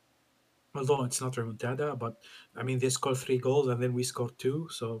 remontada. Although it's not remontada, but I mean they scored 3 goals and then we scored two.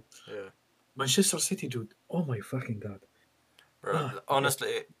 So Yeah, Manchester City, dude. Oh my fucking god. bro. Ah, yeah.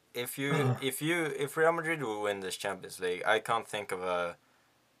 Honestly, Ah, if Real Madrid will win this Champions League, I can't think of a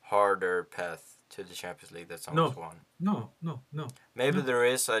harder path to the Champions League that someone's no, won. no, no, no, Maybe no, there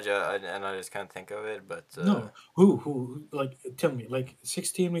is, and I just can't think of it. But no. Who? Like, tell me. Like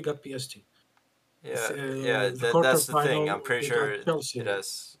 16, we got PSG. yeah, yeah, The that's the thing. quarterfinal, I'm pretty we got sure it Chelsea.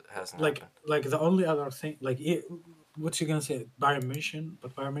 hasn't Like, happened. like the only other thing, like, what you gonna say? Bayern München,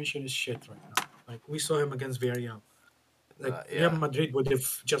 but Bayern München is shit right now. Like, we saw him against Villarreal. Like, Real Yeah, Madrid would have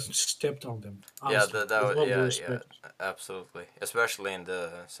just stepped on them. yeah, Honestly, with all due yeah, yeah, respect. absolutely. Especially in the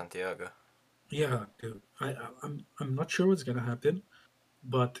Santiago. Yeah, dude. I'm not sure what's gonna happen,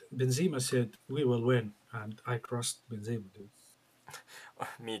 but Benzema said we will win, and I trust Benzema, dude.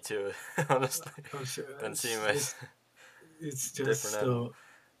 Me too. Honestly, It's, it's, Benzema is it's it's different just animal.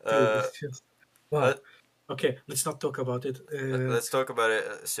 dude. Uh, It's just wow. let Okay, let's not talk about it. let's talk about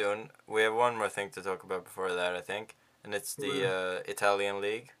it soon. We have one more thing to talk about before that, I think, and it's the Uh, Italian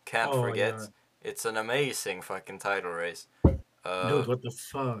league. Can't oh forget, yeah, it's an amazing fucking title race. Uh, dude, what the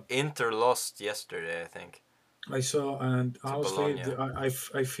fuck? Inter lost yesterday, I think, I saw, and to honestly, Bologna.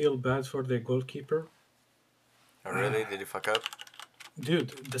 I feel bad for the goalkeeper. Oh, really? Ah, Did he fuck up? dude,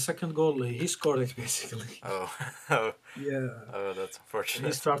 the second goal he scored it basically. Oh, oh, Yeah, oh, that's he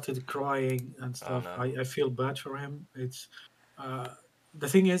unfortunate. started crying and Oh stuff. no. I feel bad for him. It's uh, The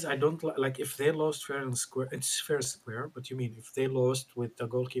thing is, I don't like if they lost fair and square. It's fair and square, but you mean if they lost with the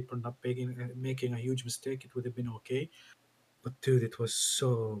goalkeeper not making a huge mistake, it would have been okay. But dude, it was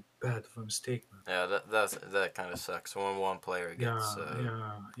so bad of a mistake, man. Yeah, that kind of sucks when one player Yeah,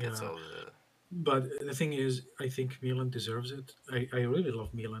 yeah, gets yeah. all the. But the thing is, I think Milan deserves it. I really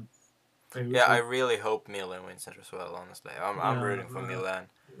love Milan. Yeah, I really hope Milan wins it as well. Honestly, I'm Yeah, rooting for Milan.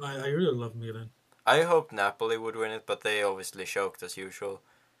 I really love Milan. I hoped Napoli would win it, but they obviously choked as usual.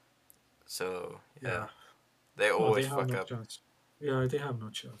 So yeah, Yeah. they Oh, they always have fuck no up. chance. Yeah, they have no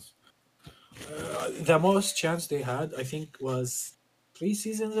chance. The most chance they had, I think, was 3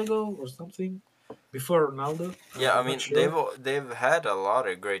 seasons ago or something, before Ronaldo. Yeah, I I'm not mean sure. they've had a lot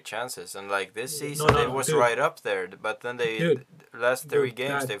of great chances, and like this No, season no, it no, was dude, right up there. But then they dude, last three dude,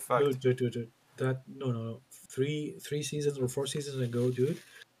 games that, they fucked. that, no, no, no, three seasons or 4 seasons ago, dude,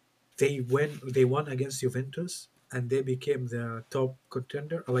 they won against Juventus and they became the top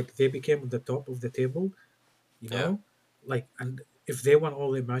contender. Like they became the top of the table, you Yeah, know, like and if they won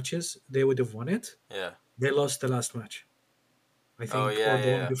all the matches, they would have won it. yeah. They lost the last match, I Oh think, yeah, or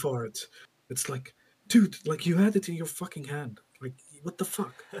the one yeah, before it. It's like, dude, like you had it in your fucking hand. Like, what the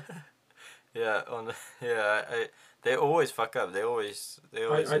fuck? yeah. Yeah, yeah. They always fuck up. They always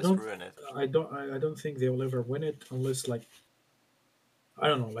I just don't, ruin it. I don't think they will ever win it unless like I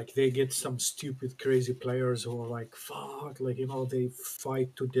don't know, like they get some stupid, crazy players who are like, fuck, like they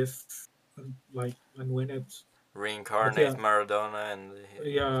fight to death and win it. But Reincarnate yeah, Maradona in his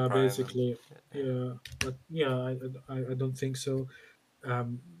yeah, prime, and basically, yeah. yeah. But yeah, I don't think so.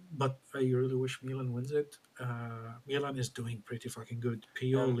 But I really wish Milan wins it. Milan is doing pretty fucking good.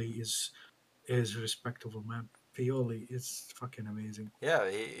 And Pioli is respectable, man. Pioli is fucking amazing. yeah,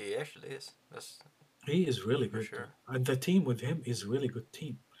 he actually is. He is That's really for good, dude. sure. And the team with him is really good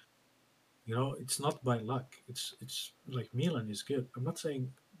team. It's not by luck. It's like Milan is good. I'm not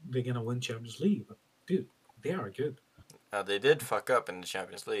saying they're gonna win Champions League, but dude, they are good. They did fuck up in the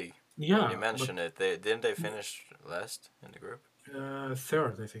Champions League. When you Yeah, but mention it, they finish last in the group.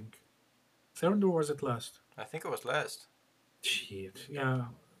 third, I think. Third or was it last? I think it was last. Shit. Yeah,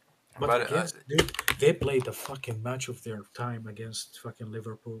 but But dude, they played the fucking match of their time against fucking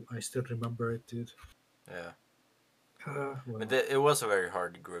Liverpool. I still remember it, dude. yeah, but Well, it was a very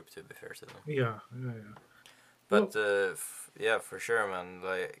hard group to be fair to them. yeah, yeah, yeah. But Well, yeah, for sure, man.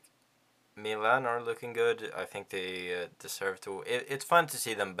 Like Milan are looking good. I think they deserve to. It's fun to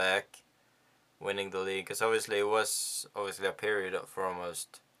see them back winning the league because obviously it was obviously a period for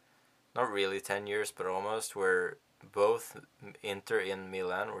almost not really 10 years, but almost where both Inter and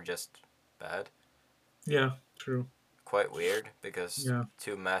Milan were just bad. yeah, true. Quite weird because Yeah,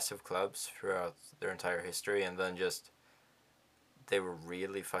 two massive clubs throughout their entire history, and then just they were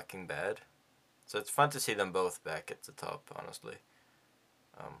really fucking bad. So it's fun to see them both back at the top. Honestly,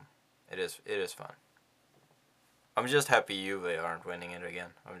 um, it is fun. I'm just happy Juve aren't winning it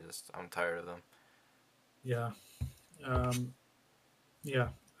again. I'm tired of them. yeah, um, yeah.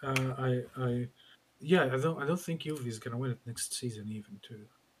 I, yeah. I don't think Juve is gonna win it next season, even too.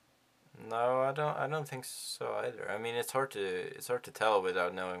 No, I don't think so either. I mean, it's hard to tell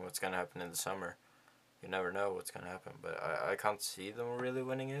without knowing what's gonna happen in the summer. You never know what's gonna happen, but I can't see them really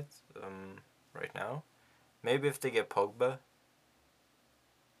winning it right now. Maybe if they get Pogba,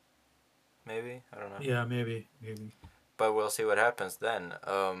 maybe I don't know. Yeah, maybe. But we'll see what happens then.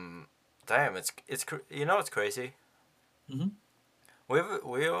 Damn, it's crazy. Hmm.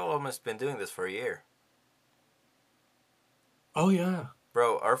 We've almost been doing this for a year, Oh yeah,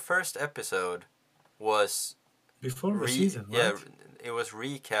 bro. Our first episode was before the season, right? it was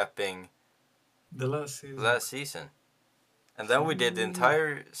recapping The last season. last season, and then we did the Shit.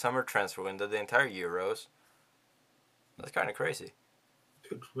 entire summer transfer window, the entire Euros. That's kind of crazy.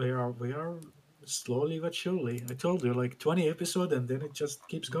 Dude, we are slowly but surely. I told you, like 20 episode, and then it just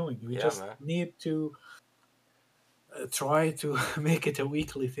keeps going. We Yeah, just man. need to try to make it a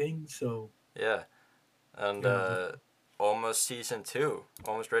weekly thing. So Yeah, and yeah, but almost season two,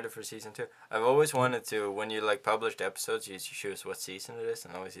 almost ready for season two. I've always wanted to when you like publish the episodes, you choose what season it is,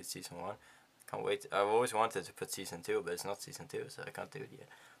 and always it's season one. Can't wait. I've always wanted to put season two, but it's not season two, so I can't do it yet.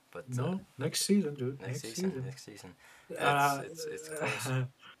 But no, next season, dude, next next season, season. next season, it's Uh, it's it's close.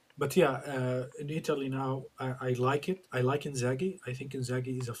 but yeah, in Italy now, I like it. I like Inzaghi. I think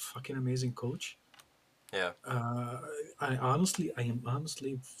Inzaghi is a fucking amazing coach. Yeah, Uh, I am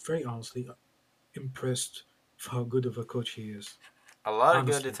honestly, very honestly impressed with how good of a coach he is. a lot of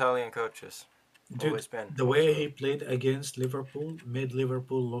good Honestly, Italian coaches. dude, Always been the way also. he played against Liverpool made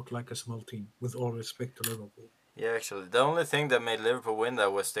Liverpool look like a small team. With all respect to Liverpool, Yeah, actually, the only thing that made Liverpool win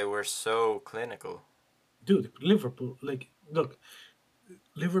that was they were so clinical. dude, Liverpool. Like, look,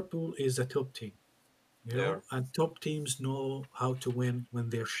 Liverpool is a top team, There. and top teams know how to win when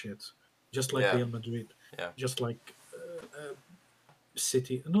they're shit, just like Yeah. Real Madrid, Yeah. just like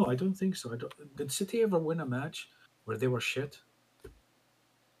City. No, I don't think so. I don't. Did City ever win a match where they were shit? I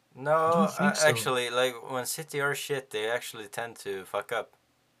don't No, think so. actually, like when City are shit, they actually tend to fuck up.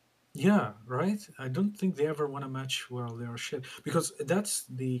 Yeah, right. I don't think they ever won a match where they are shit because that's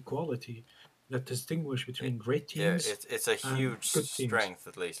the quality that distinguish It, between great yeah, teams it's a and huge good teams. strength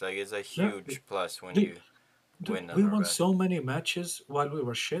at least. Like it's a Yeah, huge plus when dude, you dude, win we under won bad. so many matches while we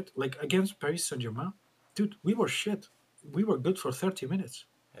were shit. Like against Paris Saint Germain, dude, we were shit. We were good for 30 minutes.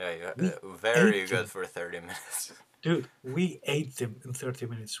 Yeah, you We very ate good them, for 30 minutes. dude. We ate them in 30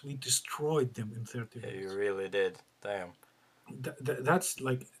 minutes. We destroyed them in 30 Yeah, you minutes. really did. Damn. That's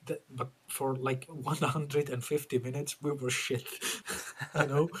like that, but for like 150 minutes we were shit. you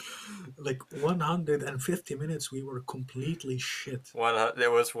know like 150 minutes we were completely shit.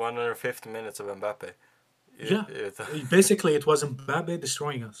 There was 150 minutes of Mbappe. Yeah, You basically it was Mbappe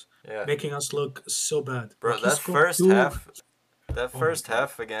destroying us, yeah, making us look so bad. bro. Like he scored two. That Oh my first god.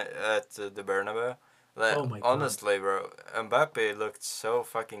 half again at the Bernabeu, like Oh my god. honestly, bro, Mbappe looked so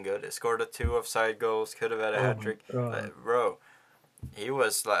fucking good. He scored a two offside goals. Could have had a Oh hat my trick. god. Like, bro, he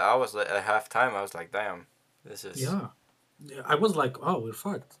was like, I was like at halftime. I was like, damn, this is Yeah. Yeah, I was like, oh, we're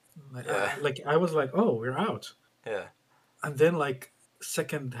fucked. yeah, I was like, oh, we're out. yeah, And then like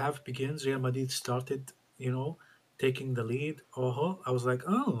second half begins, Real Madrid started, taking the lead. I was like,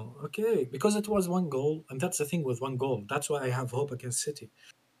 oh, okay, because it was one goal, and that's the thing with one goal. That's why I have hope against City.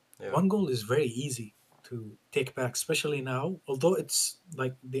 yeah, One goal is very easy to take back, especially now. Although it's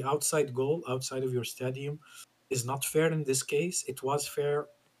like the outside goal outside of your stadium is not fair in this case. It was fair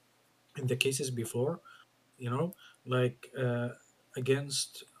in the cases before, you know, like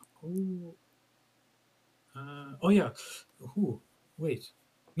against who oh yeah, who? Wait,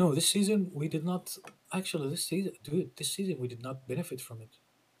 no. This season we did not. Actually, this season, dude, this season we did not benefit from it.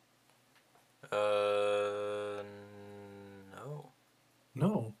 uh, no,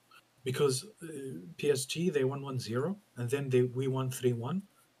 No, because PSG they won 1-0, and then we won 3-1,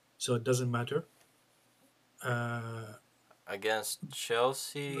 so it doesn't matter. Uh, against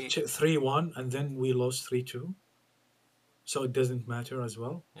Chelsea, 3-1, and then we lost 3-2, so it doesn't matter as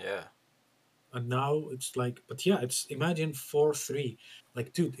well. yeah, And now it's like, but yeah, it's imagine 4-3.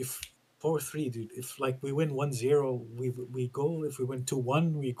 Like, dude, if 4-3, dude, if like we win 1-0, we go. If we win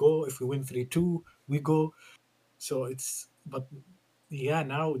 2-1, we go. If we win 3-2, we go. So it's, but yeah,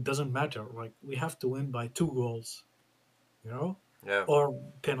 now it doesn't matter. Like, we have to win by 2 goals, you know, yeah, or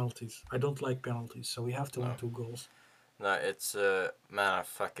penalties. I don't like penalties, so we have to win no. 2 goals. No, it's man,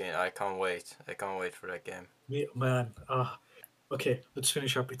 I can't wait. I can't wait for that game. Man, okay, let's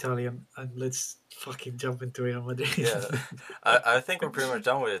finish up Italian and let's fucking jump into Real Madrid. Yeah, I think we're pretty much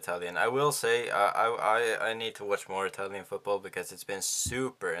done with Italian. I will say I need to watch more Italian football because it's been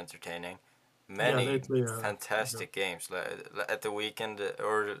super entertaining. Yeah, Many lately, yeah. fantastic games. Like at the weekend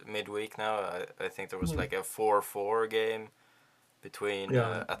or midweek now, I think there was Hmm. like a 4-4 game between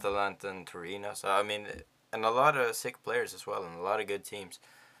Yeah, Atalanta and Torino. So I mean, and a lot of sick players as well, and a lot of good teams. yeah.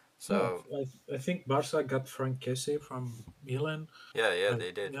 So I think Barca got Frank Kessie from Milan. yeah, yeah, Like,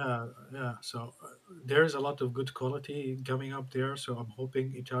 they did yeah, yeah. So there's a lot of good quality coming up there. So I'm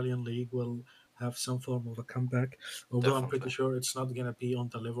hoping Italian league will have some form of a comeback. Although I'm pretty definitely. sure it's not gonna be on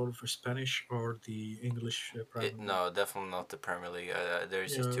the level for Spanish or the English Premier League. No, definitely not the Premier League.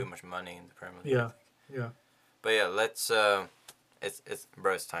 There's just Yeah, too much money in the Premier League, I yeah, think. yeah. But yeah, let's. It's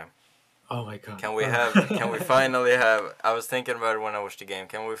bro, it's time. Oh my god. Can we have? Can we finally have? I was thinking about it when I watched the game.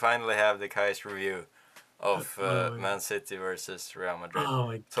 Can we finally have the Kais review of oh, my, Man City versus Real Madrid? oh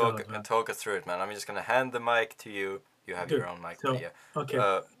my Talk god, man. talk us through it, man. I'm just gonna hand the mic to you. You have your Dude. own mic, but So yeah,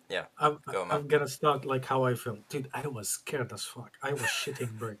 okay, yeah, I'm go, man. I'm gonna start like how I felt, dude. I was scared as fuck. I was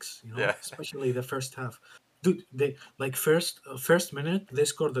shitting bricks, Yeah, especially the first half. Dude, they like first minute they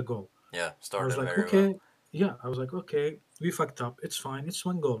scored the goal. yeah, I was started like, very well. okay, yeah. I was like, okay, we fucked up. It's fine. It's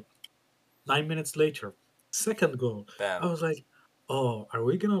one goal. 9 minutes later, second goal. Bam. I was like, oh, are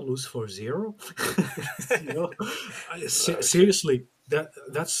we gonna lose 4-0? you know, Oh shit. seriously,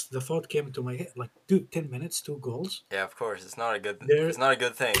 that's the thought came into my head. Like, dude, 10 minutes, 2 goals. Yeah, of course. It's not a good. There, It's not a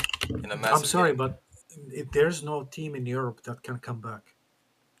good thing in a I'm massive sorry, game. but there's no team in Europe that can come back.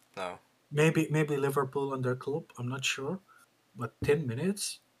 No. Maybe Liverpool and their club. I'm not sure, but 10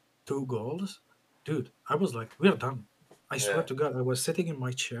 minutes, 2 goals, dude. I was like, we're done. I swear Yeah. to God, I was sitting in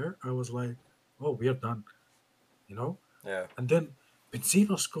my chair. I was like, oh, we're done. You know. Yeah. And then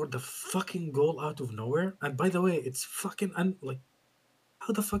Benzema scored the fucking goal out of nowhere. And by the way, it's fucking like,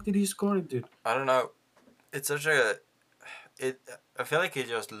 how the fuck did he score it, dude? I don't know. It's such a it I feel like it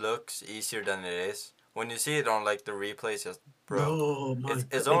just looks easier than it is. When you see it on like the replays, just bro, Oh my it's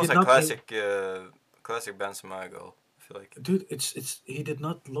god! It almost did a not. classic Benzema goal. I feel like Dude, it's he did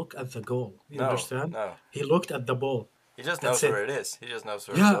not look at the goal. You no, understand? no, He looked at the ball. he just That's knows where it. it is. He just knows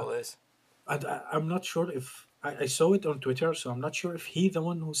where the Yeah, goal is. and I'm not sure if I saw it on Twitter, so I'm not sure if he the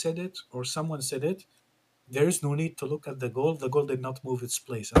one who said it or someone said it. There is no need to look at the goal. The goal did not move its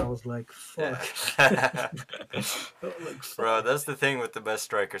place. And I was like, fuck. Yeah, Like bro, fuck. that's the thing with the best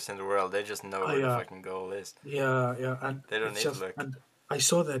strikers in the world. They just know where the Yeah, fucking goal is. yeah, and They don't it's need to just look. and I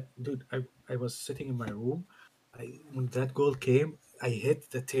saw that, dude. I was sitting in my room. When that goal came, I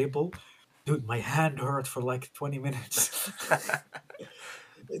hit the table, dude. My hand hurt for like 20 minutes.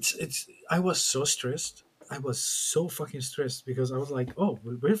 It's. I was so stressed. I was so fucking stressed because I was like, oh,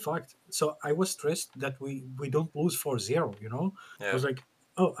 we're fucked. So I was stressed that we don't lose 4-0. You know, I Yeah, was like,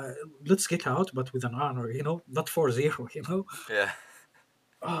 oh, let's get out, but with an honor. You know, not 4-0. You know, yeah.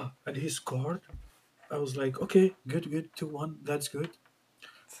 and he scored. I was like, okay, good, 2-1. That's good.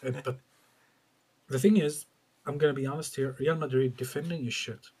 But the thing is, I'm gonna be honest here. Real Madrid defending is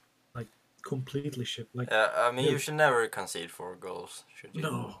shit, like completely shit. Like, I mean, you dude, should never concede 4 goals, should you?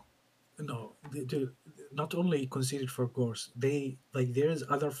 no, no, dude. Not only conceded for goals, they like there's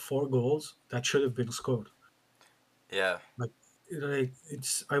other 4 goals that should have been scored. Yeah. Like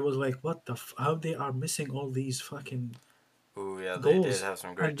it's. I was like, what the? How they are missing all these fucking Ooh, yeah, they did goals? have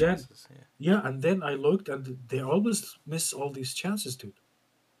some great And then chances. Yeah. yeah, and then I looked, and they always miss all these chances, dude.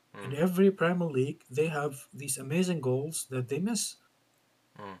 In Mm, every Premier League, they have these amazing goals that they miss.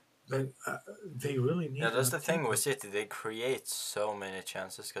 mm. They really Yeah, need that's a the thing with tackle. City. They create so many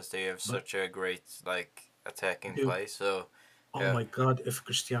chances because they have But such a great like attacking dude, play. So, oh yeah, my god, if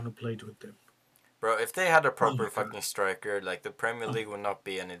Cristiano played with them. bro. If they had a Oh proper my god. fucking striker, like the Premier Oh League would not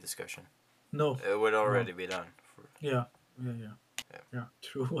be any discussion. no, It would no. already be done. For, Yeah, yeah. yeah, Yeah,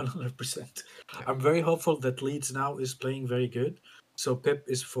 true, 100%. yeah. I'm very hopeful that Leeds now is playing very good. So Pep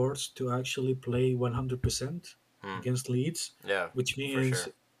is forced to actually play 100% Hmm. against Leeds, Yeah, which for means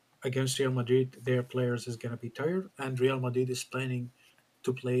sure. against Real Madrid, their players is going to be tired. And Real Madrid is planning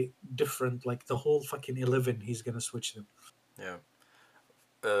to play different, like the whole fucking 11, he's going to switch them. Yeah.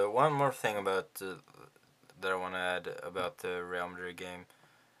 One more thing about that I want to add about the Real Madrid game.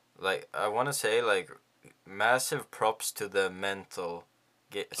 Like I want to say like massive props to the mental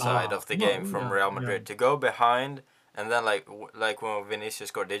side Ah, of the game no, from yeah, Real yeah. Madrid to go behind and then like when Vinicius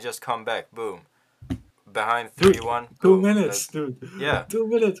scored, they just come back, boom, behind Dude, 3-1, two boom. minutes, dude. Yeah, 2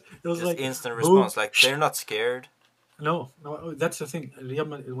 minutes. It was just like, instant boom. response. Like they're not scared. No, no, that's the thing. Real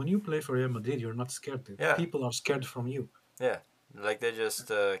Madrid, when you play for Real Madrid, you're not scared, dude. Yeah, People are scared from you. yeah. Like they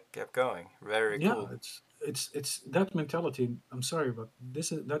just kept going. Very Yeah, cool. it's that mentality. I'm sorry, but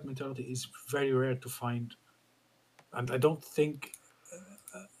this is that mentality is very rare to find, and I don't think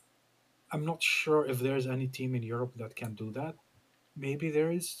I'm not sure if there's any team in Europe that can do that. Maybe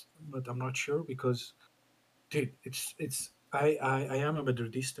there is, but I'm not sure because, dude, it's I am a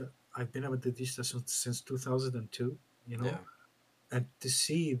Madridista. I've been a Madridista since 2002. You Yeah, know, and to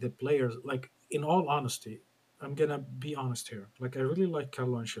see the players, like in all honesty, I'm gonna be honest here. Like I really like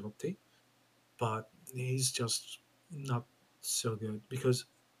Carlo Ancelotti, but he's just not so good because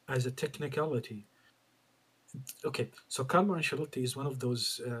as a technicality, okay. So Carlo Ancelotti is one of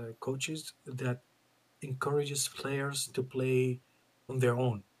those coaches that encourages players to play on their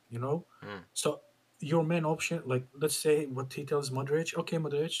own. You know, mm, so your main option, like let's say what he tells Modric, okay,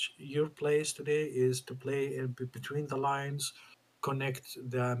 Modric, your place today is to play between the lines, connect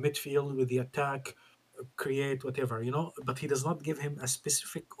the midfield with the attack, create whatever, you know. But he does not give him a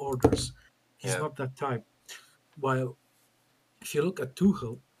specific orders. He's yeah, not that type. While if you look at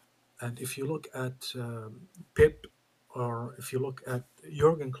Tuchel and if you look at Pep or if you look at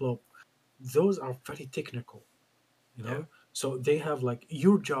Jurgen Klopp, those are very technical, you yeah, know. So they have like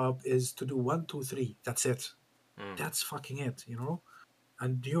your job is to do one, two, three. That's it. mm, That's fucking it, you know.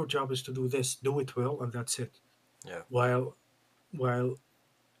 And your job is to do this, do it well, and that's it. yeah, While while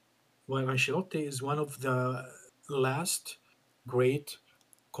while Ancelotti is one of the last great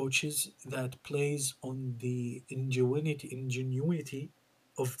coaches that plays on the ingenuity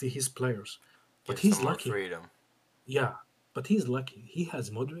of his players. But gives them he's more lucky. freedom. Yeah, but he's lucky. He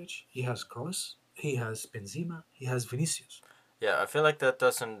has Modric, he has Kroos, he has Benzema, he has Vinicius. Yeah, I feel like that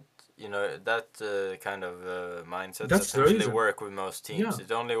doesn't, that kind of mindset That's doesn't the really reason. work with most teams. Yeah,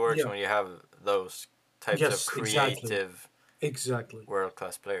 It only works yeah. when you have those types of Yes, exactly. creative Exactly. world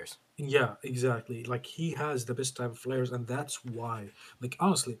class players. Yeah, exactly. Like he has the best type of players, and that's why. Like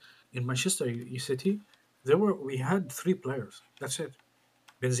honestly, in Manchester City, we had 3 players. That's it.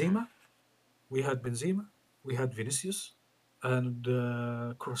 Mm. Benzema, we had Vinicius, and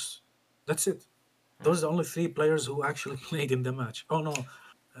Kroos. That's it. Mm. Those are the only three players who actually played in the match. Oh no,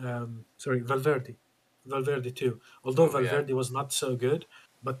 sorry, Valverde. Valverde too. Although Oh yeah, Valverde was not so good,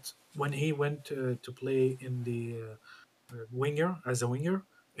 but when he went to play in the winger as a winger,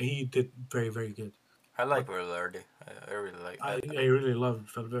 he did very very good. I like But Valverde. I really like. I really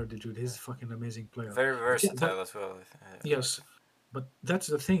love Valverde, dude. He's a fucking amazing player. Very But yeah, that versatile as well. I like yes, but that's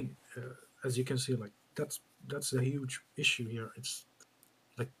the thing. As you can see, like that's a huge issue here. It's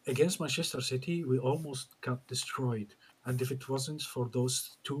like against Manchester City, we almost got destroyed. And if it wasn't for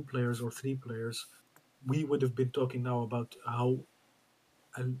those two players or three players, we would have been talking now about how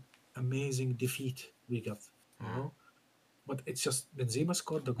an amazing defeat we got. it. You Mm. know, but it's just Benzema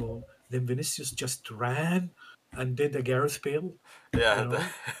scored the goal, then Vinicius just ran and did a Gareth Bale. You Yeah, know,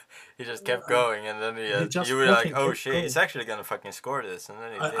 he just kept and going, and then he you just were like, fucking "Oh kept shit, going. he's actually gonna fucking score this," and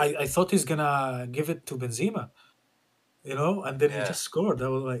then he did. I thought he's gonna give it to Benzema, you know, and then he Yeah, just scored. I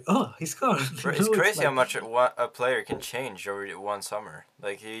was like, oh, he scored. You bro, it's know, it's crazy how like, much a player can change over one summer.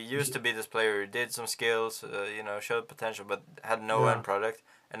 Like he used to be this player who did some skills, showed potential, but had no yeah, end product,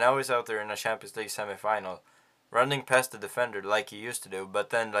 and now he's out there in a Champions League semi-final, running past the defender like he used to do, but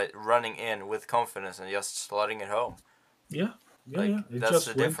then like running in with confidence and just slotting it home. yeah, yeah, yeah. Like It that's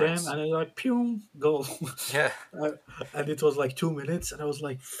the just went in, difference. and I like, pew, goal. Yeah, Uh, and it was like 2 minutes, and I was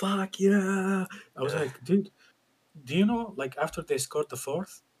like, fuck yeah. I was yeah. like, dude, do you know, like after they scored the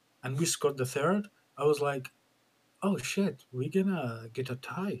fourth and we scored the third, I was like, oh shit, we're gonna get a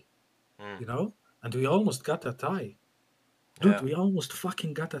tie, Mm, you know? And we almost got a tie. Dude, yeah, we almost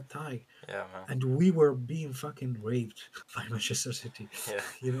fucking got a tie. yeah, man. And we were being fucking raped by Manchester City, Yeah,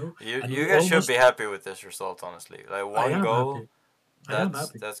 you know? And you we guys should be almost, happy with this result, honestly. Like I one am goal, happy. I am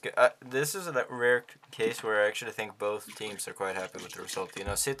happy. that's good. This is a rare case where I actually think both teams are quite happy with the result. You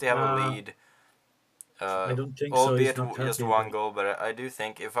know, City have a Uh, lead, I don't think so. He's albeit not just happy, one bro. goal. But I do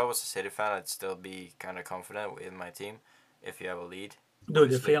think if I was a City fan, I'd still be kind of confident in my team if you have a lead.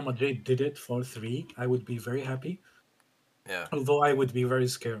 Dude, if Obviously, Real Madrid did it for three, I would be very happy. yeah, Although I would be very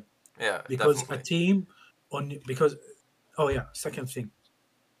scared yeah, because a definitely. team on because oh yeah, second thing,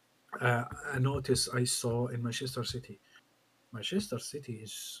 a notice I saw in Manchester City. Manchester City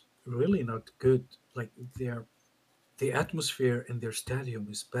is really not good. Like their the atmosphere in their stadium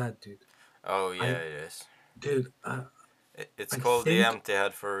is bad, dude. Oh yeah, I it is. dude, It's I called the think, empty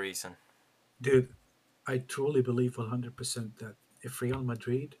head for a reason. dude, I truly believe 100% that if Real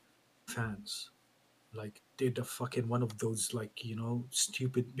Madrid fans like did a fucking one of those like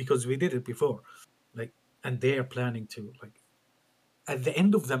stupid because we did it before, like, and they are planning to like at the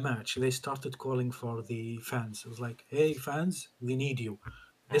end of the match they started calling for the fans. It was like, hey fans, we need you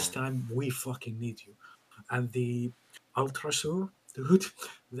this Mm, time, we fucking need you. And the ultrasur, dude,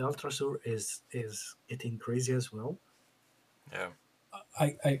 the ultrasur is getting crazy as well. yeah,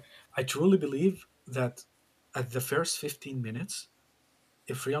 I truly believe that at the first 15 minutes,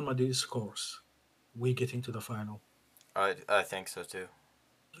 if Real Madrid scores, we get into the final. I think so too.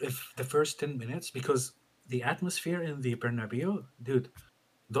 If the first 10 minutes, because the atmosphere in the Bernabeu, dude,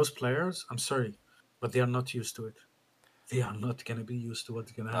 those players, I'm sorry, but they are not used to it. They are not going to be used to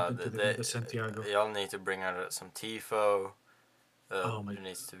what's going to No, happen to them in the Santiago. y'all need to bring out some tifo. Oh my, There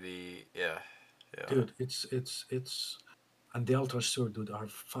needs to be yeah, yeah. dude, it's, and the Ultra Sur, dude, are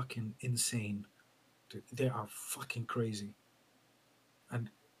fucking insane. Dude, they are fucking crazy. And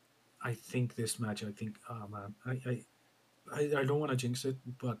I think this match, I think, oh man, I don't want to jinx it,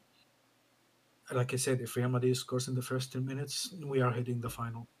 but like I said, if Real Madrid scores in the first 10 minutes, we are hitting the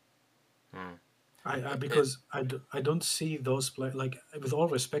final. Hmm. It Because I don't see those play like with all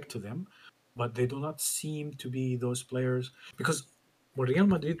respect to them, but they do not seem to be those players because when Real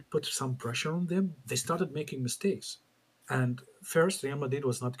Madrid put some pressure on them, they started making mistakes. And first, Real Madrid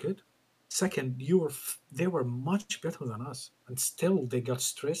was not good. Second, they were much better than us, and still they got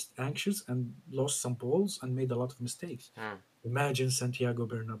stressed, anxious, and lost some balls and made a lot of mistakes. hmm. Imagine Santiago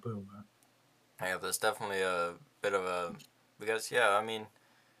Bernabeu, man. Yeah, there's definitely a bit of a because yeah, I mean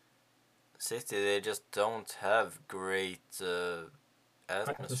City they just don't have great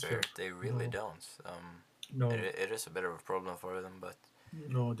atmosphere. Atmosphere. They really No, don't. no. It is a bit of a problem for them, but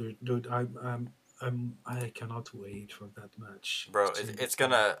No, dude, I cannot wait for that match bro, in the it's final.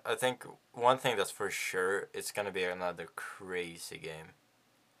 gonna. I think one thing that's for sure, it's gonna be another crazy game.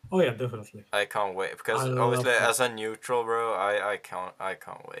 Oh yeah, definitely. I can't wait I because love obviously football, as a neutral, bro, I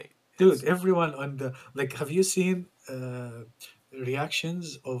can't wait. dude. It's Everyone on the like, have you seen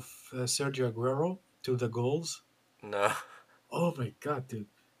reactions of Sergio Aguero to the goals? no, Oh my god, dude.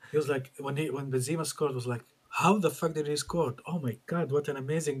 He was like when Benzema scored, was like, how the fuck did he score? Oh my god, what an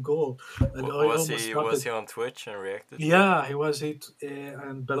amazing goal! And I almost Was started. he on Twitch and reacted to it? Yeah, he was it,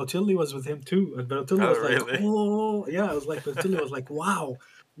 and Balotelli was with him too. And Balotelli Oh was like, really? "Oh, yeah." I was like, Balotelli was like, "Wow,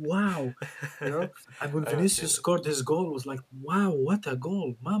 wow," you know. And when I haven't seen Vinicius it. scored his goal, it was like, "Wow, what a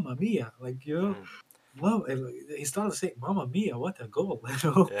goal, Mamma Mia!" Like Mm, wow. And he started saying, "Mamma Mia, what a goal," you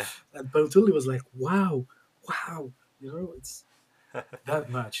know. yeah. And Balotelli was like, "Wow, wow," you know. It's that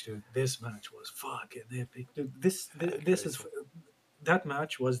match, dude. This match was fucking epic, dude. This is Crazy. that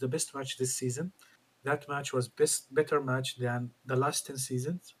match was the best match this season. That match was better match than the last 10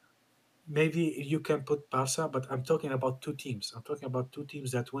 seasons. Maybe you can put Barca, but I'm talking about two teams. I'm talking about two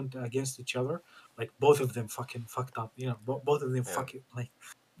teams that went against each other. Like both of them fucking fucked up. You know, both of them Yeah. fucking like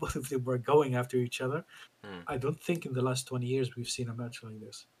both of them were going after each other. Mm. I don't think in the last 20 years we've seen a match like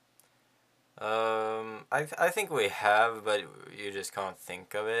this. I think we have, but you just can't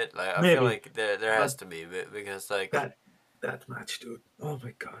think of it. Like I feel Maybe, like there has but to be because like that match, dude. Oh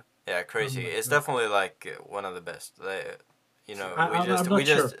my god. yeah, Oh crazy. my It's god. definitely like one of the best. Like, I'm we not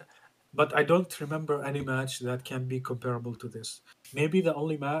just sure, but I don't remember any match that can be comparable to this. Maybe the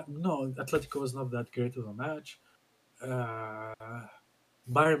only match. No, Atletico was not that great of a match. Uh,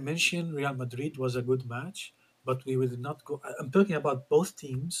 Bayern München, Real Madrid was a good match, but we would not go. I'm talking about both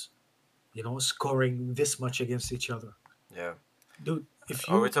teams, scoring this much against each other. yeah. Dude, if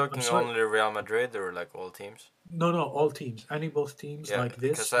Are we I'm talking sorry, only Real Madrid or like all teams? no, no, all teams, any both teams Yeah, like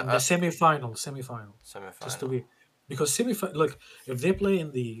because this in the semi just to final. be, because look, if they play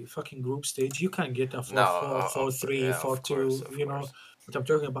in the fucking group stage, you can get a No, 4-4, of 4-3, yeah, four two, of course. but I'm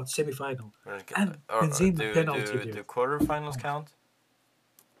talking about semi-final. Like, And or Benzema penalty, do dude. quarterfinals count,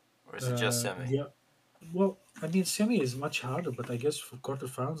 or is it just semi? Yeah. Well, I mean, semi is much harder, but I guess for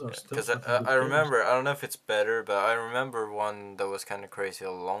quarterfinals are Yeah, still because fucking I good games. remember, I don't know if it's better, but I remember one that was kind of crazy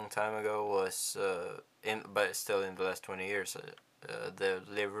a long time ago was but still in the last 20 years, the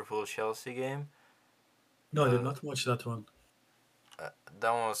Liverpool Chelsea game. No, I did Uh, not watch that one.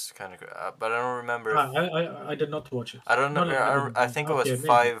 that one was kind of, but I don't remember Ah, if I did not watch it. I don't know. No, no, I didn't. I think it was Okay, maybe.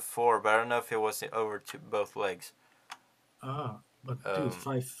 5-4, but I don't know if it was over to both legs. But dude, Um,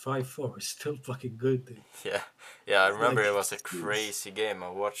 5-4 is still fucking good, dude. yeah, yeah. I remember Like, it was a it's, crazy game. I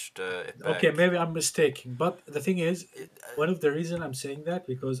watched it okay, back. maybe I'm mistaken, but the thing is, It, one of the reason I'm saying that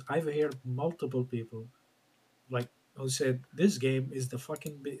because I've heard multiple people like who said this game is the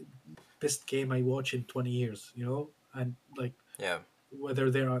fucking best game I watch in 20 years, and like yeah. whether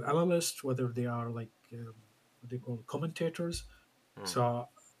they are analysts, whether they are like what they call commentators. Mm, So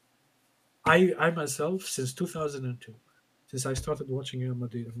I myself since 2002, since I started watching Real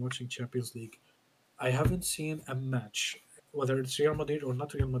Madrid and watching Champions League, I haven't seen a match, whether it's Real Madrid or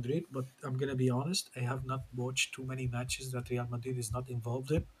not Real Madrid, but I'm gonna be honest, I have not watched too many matches that Real Madrid is not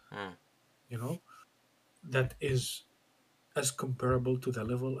involved in, mm. you know, that is as comparable to the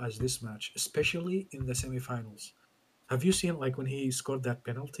level as this match, especially in the semifinals. Have you seen like when he scored that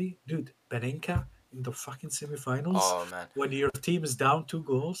penalty? Dude, Benenka in the fucking semifinals Oh man. when your team is down 2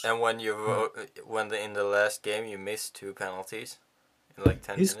 goals. And when Uh, in the last game you missed two penalties in like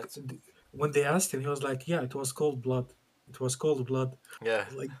 10 His minutes. when they asked him, he was like, "Yeah, it was cold blood. It was cold blood." Yeah, I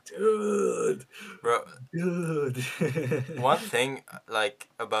was like, "Dude, bro. dude." One thing like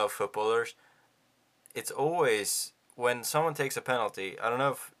about footballers, it's always when someone takes a penalty. I don't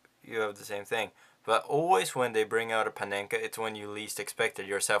know if you have the same thing, but always when they bring out a Panenka, it's when you least expect it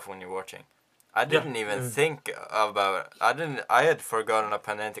yourself when you're watching. I Yeah, didn't even think about. I didn't. I had forgotten a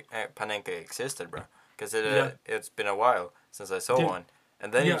Panenka existed, bro. Because yeah, it's been a while since I saw dude, one,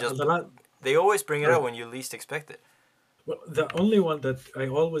 and then you yeah. just they always bring it Sorry. out when you least expect it. Well, the only one that I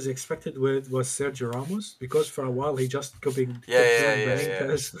always expected with was Sergio Ramos because for a while he just Yeah, kept yeah, doing yeah, yeah,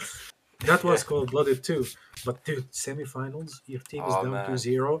 Benitez. That yeah. was cold blooded too. But dude, semifinals, your team is Oh down to man.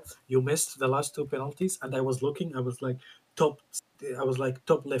 0. You missed the last two penalties, and I was looking. Top. I was like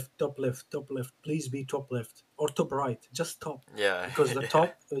top left, top left, top left. Please be top left or top right, just top, Yeah, because the yeah,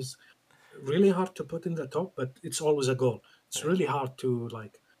 top is really hard to put in the top, but it's always a goal. It's yeah. really hard to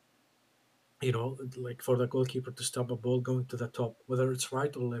like for the goalkeeper to stop a ball going to the top, whether it's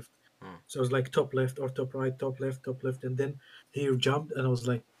right or left. Hmm. So it's like top left or top right, top left, top left, and then he jumped, and I was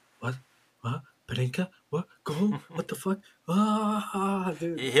like, "What? What? Parenka? What? Goal? What the fuck? Ah,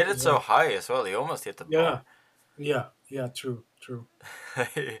 dude! He hit it so high as well. He almost hit the Yeah, bar. yeah, yeah. True, true,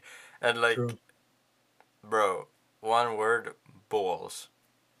 And like, true. bro, one word, balls.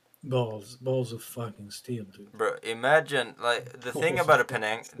 Balls of fucking steel, dude. Bro, imagine like the thing Balls of about a fucking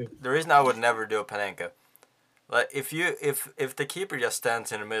Panenka. steel. The reason I would never do a Panenka, like if the keeper just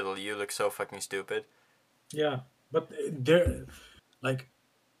stands in the middle, you look so fucking stupid. Yeah, but there, like,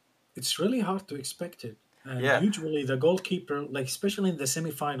 it's really hard to expect it. And Yeah, usually the goalkeeper, like especially in the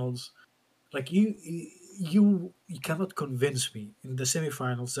semifinals, like you cannot convince me in the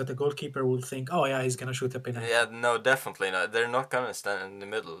semifinals that the goalkeeper will think, oh yeah, he's gonna shoot a yeah, penalty. no, definitely not. They're not gonna stand in the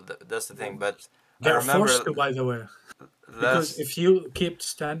middle. That's the thing. But I They are forced remember to, by the way, because last, if you keep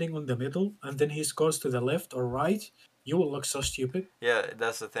standing on the middle and then he scores to the left or right, you will look so stupid. yeah,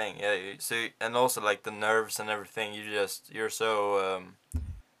 that's the thing. Yeah, and also like the nerves and everything. You're so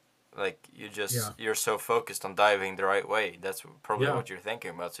like Yeah, you're so focused on diving the right way. That's probably yeah, what you're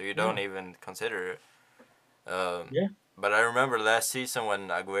thinking about. So you don't yeah, even consider. Um, yeah. but I remember last season when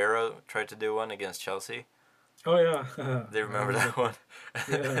Aguero tried to do one against Chelsea. Oh yeah, Do you I remember remember that one? that.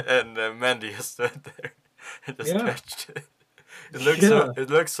 Yeah, And Mendy just stood there and just yeah, stretched it. It looks so yeah, it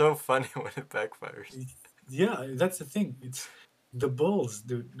looks so funny when it backfires. yeah. That's the thing. It's the balls,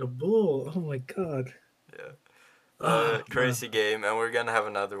 dude. The ball. Oh my god. Yeah. Ah, man. Crazy game, and we're gonna have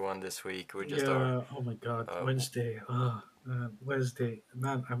another one this week. We just are. Yeah. Oh my god. Uh, Wednesday. Ah, Wednesday.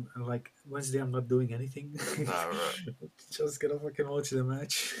 Man, I'm like Wednesday. I'm not doing anything. no, Just gonna fucking watch the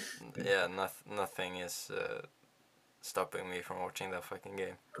match. yeah, nothing is stopping me from watching that fucking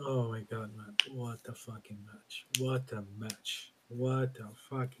game. Oh my god, man. What a fucking match. What a match. What a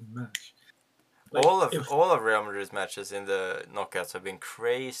fucking match. Like, if, All of Real Madrid's matches in the knockouts have been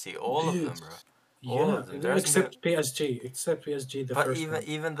crazy. All of dude, them, bro. All yeah, of them. There hasn't been. Except PSG, the But first one.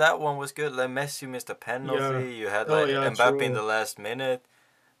 even that one was good. Like Messi missed a Yeah. penalty. You had Oh, like yeah, Mbappe in true. the last minute.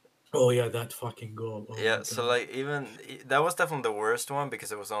 Oh, yeah, that fucking goal. Oh my Yeah, so god. like that was definitely the worst one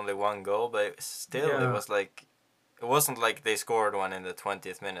because it was only one goal, but still it Yeah. was like it wasn't like they scored one in the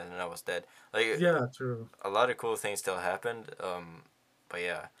 20th minute and I was dead. Like Yeah, true. a lot of cool things still happened. But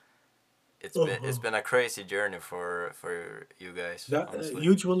yeah, Oh, it's oh. been a crazy journey for you guys, That honestly.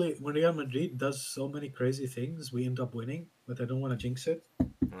 usually when Real Madrid does so many crazy things, we end up winning. But I don't want to jinx it.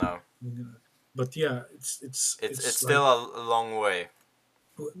 No, Mm, But yeah, it's it's still like a long way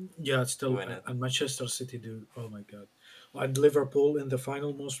yeah, it's to still win it. and Manchester City do. Oh my god, and Liverpool in the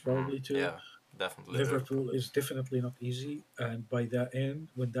final most Mm, probably too. yeah, definitely Liverpool. Liverpool is definitely not easy, and by the end,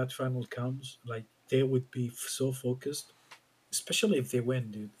 when that final comes, like they would be so focused, especially if they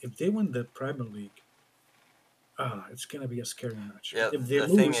win, dude. If they win the Premier League, it's gonna be a scary match. But Yeah, if they the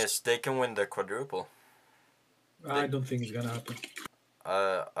thing lose, is they can win the quadruple. I They don't think it's gonna happen.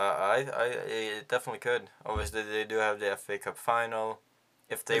 it definitely could. Obviously, they do have the FA Cup final.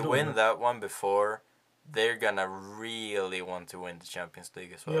 If I they know, win but that one before, they're gonna really want to win the Champions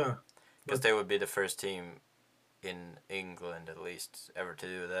League as well, yeah, because but they would be the first team in England at least ever to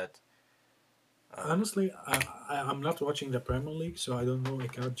do that. Um, honestly, I'm not watching the Premier League, so I don't know. I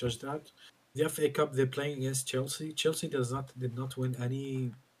cannot judge that. The FA Cup they're playing against Chelsea. Chelsea did not win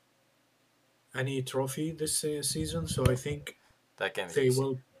any trophy this season, so I think that game is they easy.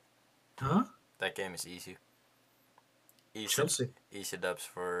 will. Huh? That game is easy. Easy, Chelsea. easy dubs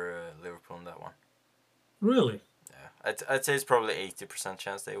for Liverpool in that one. Really? Yeah, I'd say it's probably 80%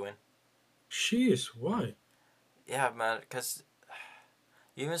 chance they win. Sheesh, why? Yeah, man, because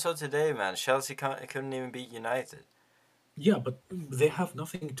even so today, man, Chelsea couldn't even beat United. Yeah, but they have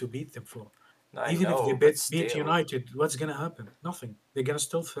nothing to beat them for. I Even if they know, but beat still. United, what's gonna happen? Nothing. They're gonna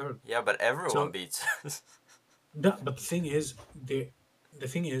still third. Yeah, but everyone So beats us. that, but the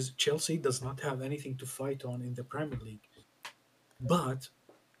thing is, Chelsea does not have anything to fight on in the Premier League. But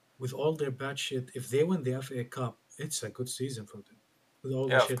with all their bad shit, if they win the FA Cup, it's a good season for them. With all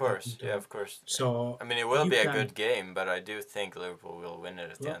the Yeah, of shit that course. went Yeah, on. of course. So I mean, it will you be a can good game, but I do think Liverpool will win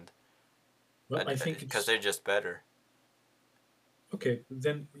it at the well end. well I think Because it's they're just better. okay,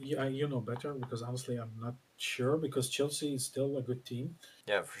 then yeah, you know better because honestly, I'm not sure because Chelsea is still a good team,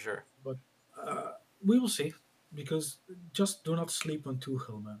 Yeah, for sure. but uh, we will see. Because just do not sleep on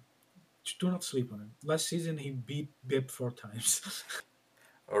Tuchel, man. Do not sleep on him. Last season he beat Bib 4 times.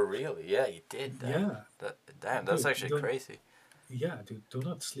 Oh, really? Yeah, he did. Damn. Yeah, Damn, that's dude, actually don't. crazy. Yeah, dude, do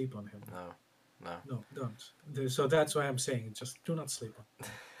not sleep on him, man. No, no. No, don't. So that's why I'm saying just do not sleep on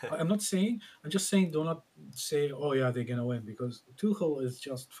him. I'm not saying. I'm just saying do not say, "Oh yeah, they're gonna win," because Tuchel is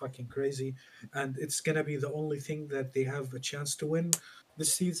just fucking crazy, and it's gonna be the only thing that they have a chance to win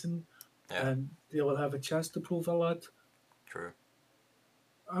this season, Yeah, and they will have a chance to prove a lot. true.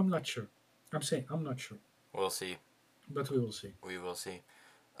 I'm not sure. I'm saying I'm not sure, We'll see. but we will see. We will see.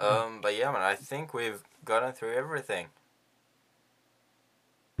 Yeah. But yeah, man, I think we've gotten through everything.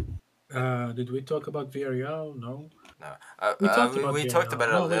 Did we talk about Villarreal? No. No, We talked about we talked Villarreal. about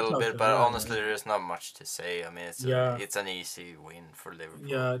it a No, we little talked. bit, but Yeah, honestly, there's not much to say. I mean, yeah, it's an easy win for Liverpool.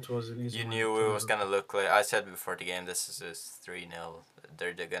 yeah. It was an easy You win knew to it was gonna Liverpool. look like I said before the game. This is 3-0.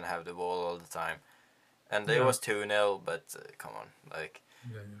 They're gonna have the ball all the time, and it Yeah, was 2-0. But come on, like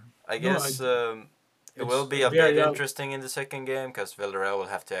yeah, yeah. I No, guess it will It's be a bit Villarreal. interesting in the second game because Villarreal will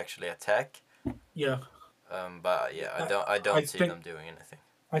have to actually attack. Yeah, But yeah, I, I I don't see think them doing anything.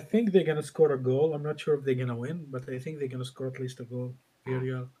 I think they're gonna score a goal. I'm not sure if they're gonna win, but I think they're gonna score at least a goal. Mm.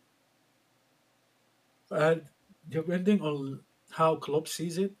 Villarreal. And depending on how Klopp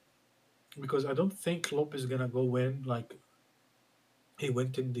sees it, because I don't think Klopp is gonna go win like he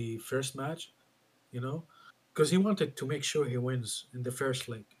went in the first match, you know, because he wanted to make sure he wins in the first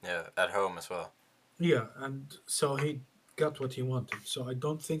leg. Yeah, at home as well. Yeah, and so he got what he wanted. So I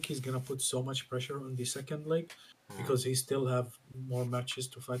don't think he's gonna put so much pressure on the second leg Mm. because he still have more matches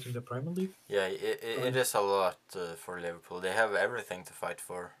to fight in the Premier League. Yeah, it And is a lot for Liverpool. They have everything to fight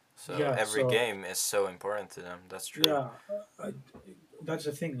for. So yeah, every so game is so important to them. That's true. yeah, I, that's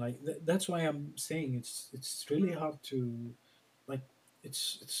the thing. Like that's why I'm saying it's really hard to like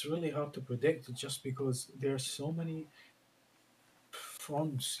it's really hard to predict just because there are so many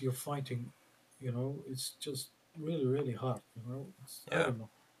fronts you're fighting. You know, it's just really hard. You know, I Yeah, don't know.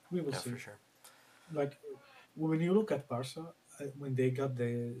 We will yeah, for see. sure. Like when you look at Barca, when they got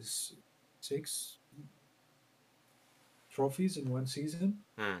the six trophies in one season,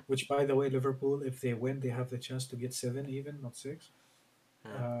 Mm. which by the way, Liverpool, if they win, they have the chance to get seven, even not six.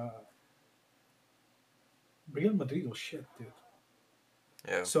 Mm. Uh, Real Madrid was shit, dude.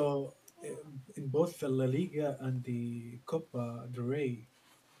 Yeah, So in both the La Liga and the Copa del Rey,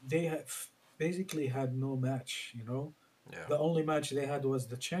 they have basically had no match. You know, yeah. the only match they had was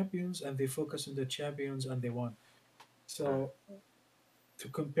the champions, and they focused on the champions and they won. Mm. So to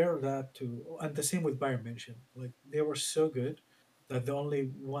compare that to, and the same with Bayern Munich, like they were so good that the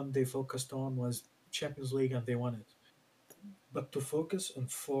only one they focused on was Champions League and they won it. But to focus on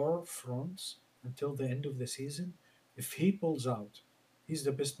four fronts until the end of the season, if he pulls out, he's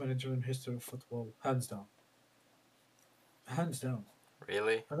the best manager in history of football, hands down, hands down.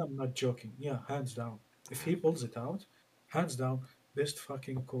 Really? And I'm not joking. Yeah, hands down. If he pulls it out, hands down, best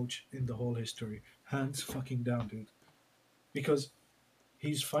fucking coach in the whole history, hands fucking down, dude. Because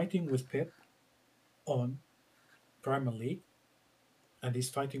he's fighting with Pep on Premier League and he's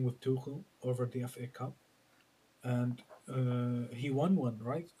fighting with Tuchel over the FA Cup, and he won one,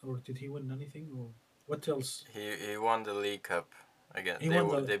 right? Or did he win anything? Or what else? He won the League Cup again. He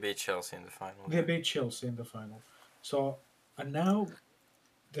won They the. beat Chelsea in the final. They Yeah. beat Chelsea in the final. So and now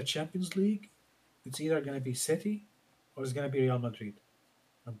the Champions League, it's either gonna be City or it's gonna be Real Madrid,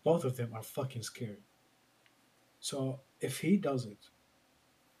 and both of them are fucking scary. So if he does it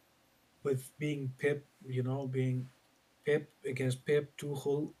with being Pep, you know, being Pep against Pep,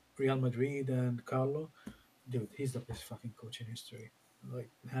 Tuchel, Real Madrid, and Carlo, dude, he's the best fucking coach in history, like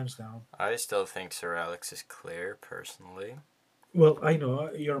hands down. I still think Sir Alex is clear personally. Well, I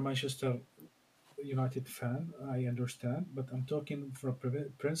know you're a Manchester United fan. I understand, but I'm talking from a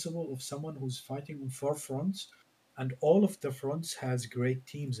principle of someone who's fighting on four fronts, and all of the fronts has great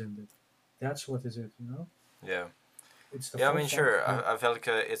teams in it. That's what is it, you know? Yeah. It's the Yeah, I four mean, fronts. sure. I felt like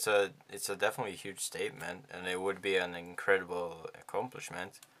it's a definitely huge statement, and it would be an incredible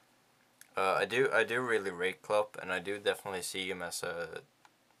accomplishment. I do really rate Klopp, and I do definitely see him as a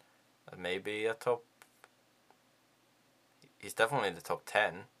maybe a top. He's definitely in the top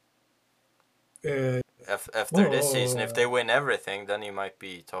 10. Uh, After this season, if they oh, win everything, then he might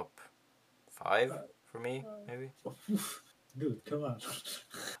be top uh, 5 for me, maybe. dude, come on.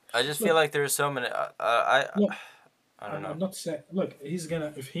 I just feel Look, like there's so many. look. I don't I'm know. not saying. Look, he's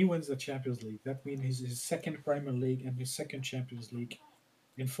gonna if he wins the Champions League, that means his second Premier League and his second Champions League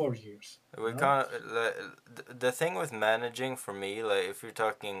in 4 years. You We know. can't. The thing with managing for me, like if you're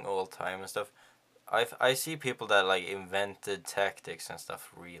talking all time and stuff, I see people that like invented tactics and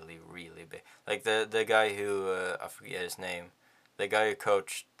stuff really big. Like the guy who I forget his name, the guy who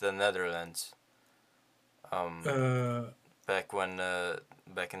coached the Netherlands. Um, Uh, back when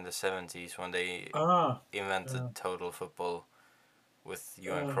back in the 70s when they ah, invented uh, total football with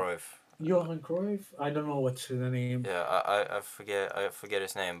Johan uh, Cruyff. Johan Cruyff. I don't know what's the name. Yeah, I forget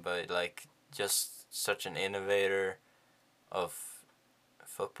his name, but like just such an innovator of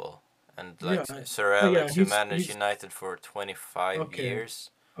football. And Yeah, like Sir yeah. Alex, who managed He's United for 25 okay. years,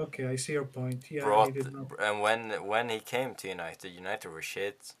 Okay, I see your point. Yeah, he brought did not. and when he came to United, United were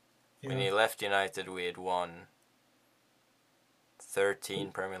shit. When Yeah. he left United, we had won Oh,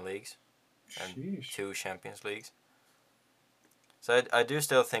 13 Premier Leagues and sheesh. 2 Champions Leagues. So I do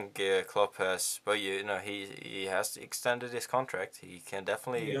still think Klopp has, but you know he has extended his contract. He can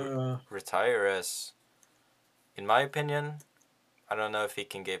definitely Yeah. retire as, in my opinion, I don't know if he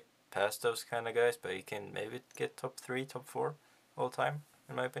can get past those kind of guys, but he can maybe get top 3, top 4 all time,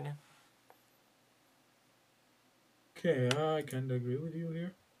 in my opinion. Okay, I can agree with you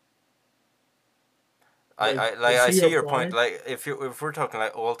here. I I see see your your point. point. Like if we're talking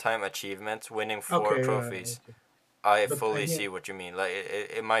like all time achievements, winning four Okay, trophies, okay. I But I fully mean, see what you mean. Like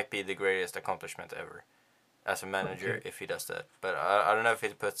it might be the greatest accomplishment ever as a manager okay, if he does that. But I don't know if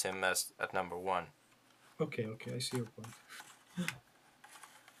it puts him as at number one. okay. I see your point.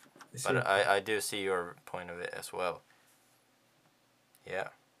 I see your But point. I do see your point of it as well. Yeah.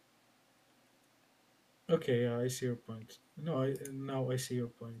 Okay, yeah, I see your point. No, I now I see your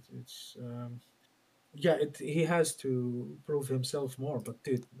point. It's yeah, he has to prove himself more. But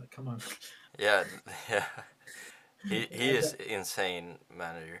dude, like, come on. Yeah. Yeah. He is That, insane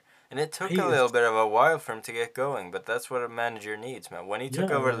manager. And it took he a little is. bit of a while for him to get going, but that's what a manager needs, man. When he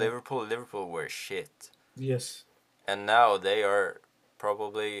took Yeah, over yeah. Liverpool, Liverpool were shit. Yes. And now they are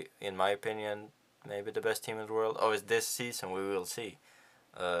probably, in my opinion, maybe the best team in the world. Oh, it's this season, we will see.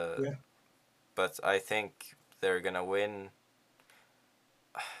 Uh, Yeah. but I think they're gonna win.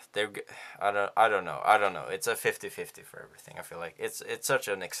 They're, I don't know. It's a 50-50 for everything. I feel like it's such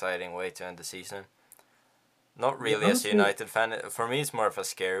an exciting way to end the season. Not Yeah. really as a Honestly, United fan. For me, it's more of a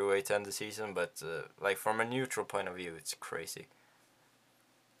scary way to end the season. But like from a neutral point of view, it's crazy.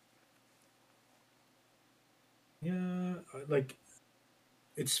 yeah. Like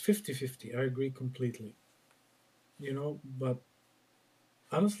it's 50-50. I agree completely. But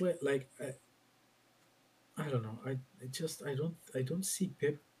honestly, like I don't know. I don't see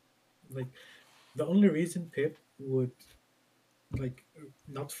Pep like the only reason Pep would like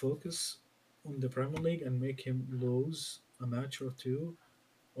not focus on the Premier League and make him lose a match or two,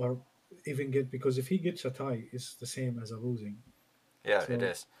 or even get because if he gets a tie, it's the same as a losing. Yeah, it So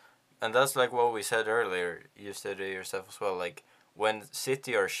is. And that's like what we said earlier. You said it yourself as well. Like when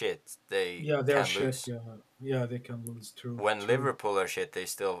City are shit, they yeah, they're can shit. lose. Yeah, yeah, they can lose. True, When true. Liverpool are shit, they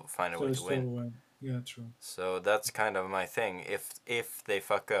still find a So way they to still win. win. Yeah, true. So that's kind of my thing. If they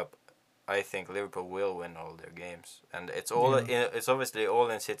fuck up, I think Liverpool will win all their games, and Yeah, it's obviously all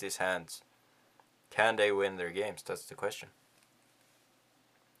in City's hands. Can they win their games? That's the question.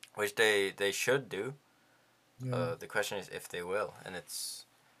 Which they should do. yeah. The question is if they will, and it's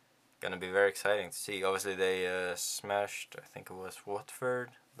gonna be very exciting to see. Obviously, they smashed. I think it was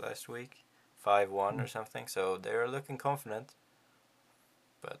Watford last week, 5-1 Mm. or something. So they are looking confident.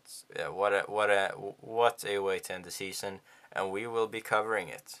 But yeah, what a way to end the season, and we will be covering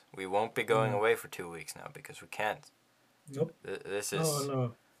it. We won't be going Yeah. away for 2 weeks now because we can't. Nope. This No, is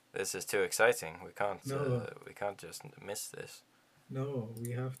no, this is too exciting. no, We can't just miss this. no.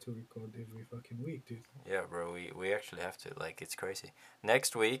 We have to record every fucking week, dude. Yeah, bro. We actually have to. Like it's crazy.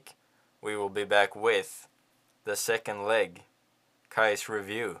 Next week, we will be back with the second leg, Kai's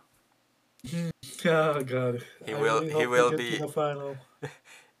review. Oh god, He I will really he hope we will get to be the final.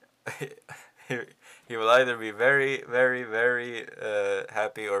 he, he will either be very very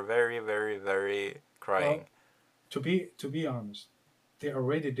happy or very very crying. Well, to be honest, they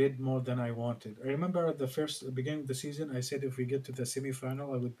already did more than I wanted. I remember at the first beginning of the season, I said if we get to the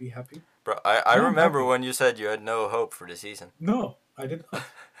semi-final, I would be happy. Bro, I Now I'm remember happy. when you said you had no hope for the season. No, I did not.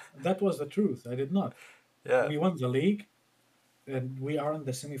 That was the truth. I did not. Yeah, We won the league, and we are in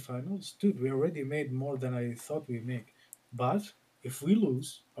the semi-finals. Dude, we already made more than I thought we make. But if we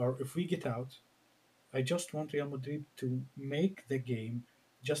lose or if we get out, I just want Real Madrid to make the game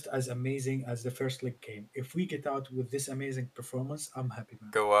just as amazing as the first leg game. If we get out with this amazing performance, I'm happy,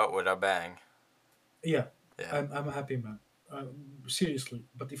 man. go out with a bang. Yeah, Yeah, I'm a happy man. Seriously,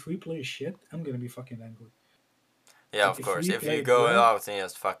 but if we play shit, I'm gonna be fucking angry. yeah. But Of if course, we if you play go well, out and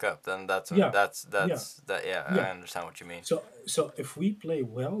just fuck up, then yeah, yeah, that. Yeah, yeah. I understand what you mean. So if we play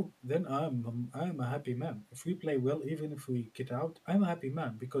well, then I'm a happy man. If we play well, even if we get out, I'm a happy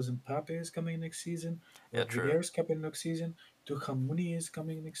man because Mbappe is coming next season, Yeah, true. Rodriguez is coming next season, Tuchamuni is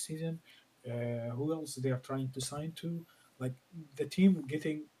coming next season. Who else they are trying to sign to? Like the team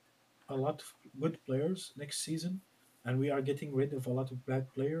getting a lot of good players next season, and we are getting rid of a lot of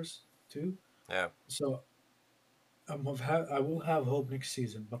bad players too. Yeah, So I will have hope next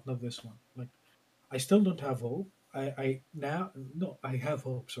season, but not this one. Like I still don't have hope. I now no, I have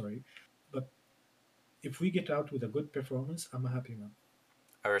hope. Sorry, but if we get out with a good performance, I'm a happy man.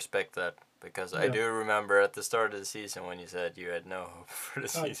 I respect that because I Yeah, do remember at the start of the season when you said you had no hope for the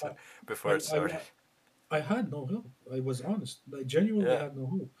I season before I it started. I had no hope. I was honest. I genuinely Yeah, had no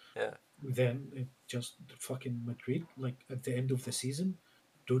hope. yeah. Then it just fucking Madrid. Like at the end of the season,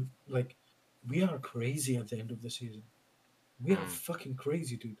 dude. Like we are crazy at the end of the season. We are Mm, fucking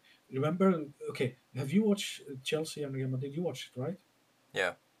crazy, dude. Remember? Okay, have you watched Chelsea and Real Madrid? You watched it, right?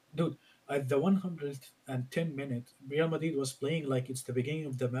 yeah, Dude, at the 110 minute, Real Madrid was playing like it's the beginning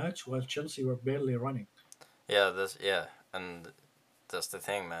of the match while Chelsea were barely running. yeah. And that's the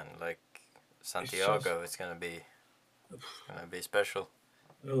thing, man. Like It's just Santiago, it's gonna be special.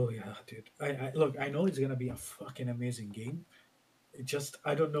 oh yeah, dude. I look. I know it's gonna be a fucking amazing game. It just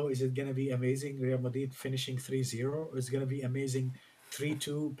I don't know. Is it gonna be amazing? Real Madrid finishing 3-0, or is it gonna be amazing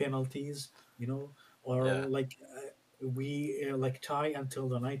 3-2 penalties? You know, or Yeah, like we like tie until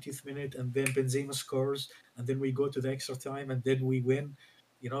the 90th minute, and then Benzema scores, and then we go to the extra time, and then we win.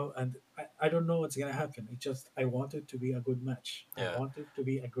 You know, and I don't know what's gonna happen. It just I want it to be a good match. I yeah. want it to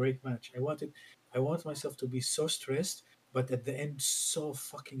be a great match. I want myself to be so stressed, but at the end so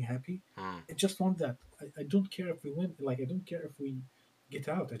fucking happy. Hmm. I just want that. I don't care if we win. Like I don't care if we get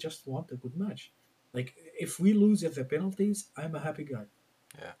out. I just want a good match. Like if we lose at the penalties, I'm a happy guy.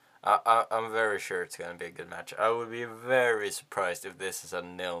 Yeah. I'm very sure it's gonna be a good match. I would be very surprised if this is a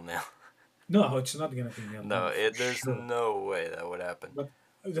 0-0. No, it's not gonna be nil No, nil for there's sure. no way that would happen. But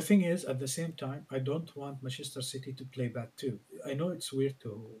the thing is, at the same time, I don't want Manchester City to play bad too. I know it's weird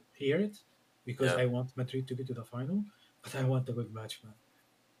to hear it because Yeah, I want Madrid to get to the final, but I want a good match, man.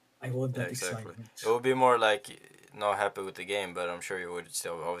 I want yeah, that exactly. excitement. It would be more like not happy with the game, but I'm sure you would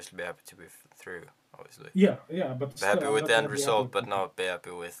still obviously be happy to be through. Obviously, Yeah, yeah, but be still, happy I'm with not the gonna end be happy result, with but nothing. not be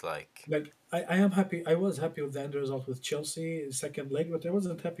happy with like. Like I am happy. I was happy with the end result with Chelsea second leg, but I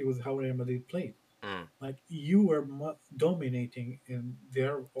wasn't happy with how Real Madrid played. Mm, Like you were dominating in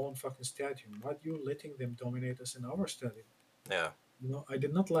their own fucking stadium. Why are you letting them dominate us in our stadium? yeah, You know, I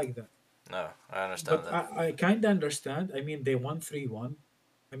did not like that. no, I understand But that. I kind of understand. I mean, they won 3-1.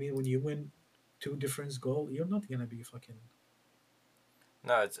 I mean, when you win two different goal, you're not gonna be fucking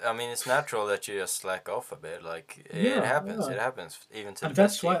No, it's. I mean, it's natural that you just slack off a bit. Like it yeah, happens. yeah. It happens even to the And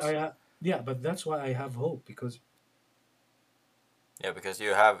best that's why teams. yeah, but that's why I have hope because Yeah, because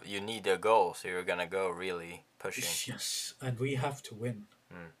you need a goal, so you're gonna go really pushing. yes, and we have to win.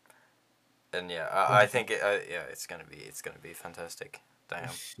 Mm. And yeah, I Like think yeah, it's gonna be fantastic. Damn.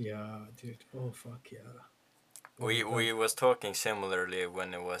 yeah, dude. Oh fuck yeah. Oh my god. We was talking similarly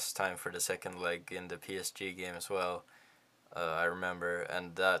when it was time for the second leg in the PSG game as well. I remember,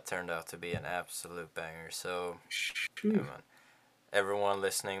 and that turned out to be an absolute banger. So yeah, Phew. man. Everyone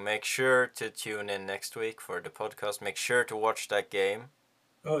listening, make sure to tune in next week for the podcast. Make sure to watch that game.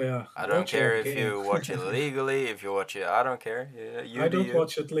 Oh yeah, I don't watch care that if game. you watch it legally, if you watch it. I don't care. Yeah, you I do don't you.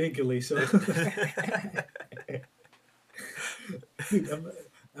 watch it legally, so dude,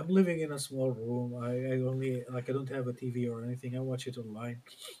 I'm living in a small room. I only like I don't have a TV or anything. I watch it online.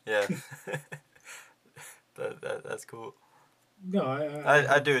 Yeah, that's cool. No, I I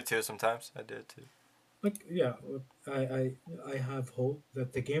have do it too sometimes. I do it too. like yeah, I have hope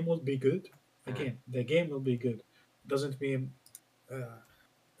that the game will be good. Mm, Again, the game will be good. Doesn't mean uh,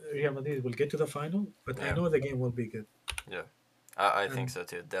 Real Madrid will get to the final, but I yeah, know the game will be good. yeah. I think And so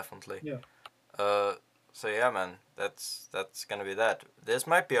too. Definitely. yeah, Uh, so yeah, man. That's gonna be that. This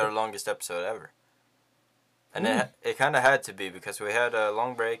might be our longest episode ever, and yeah, it kind of had to be because we had a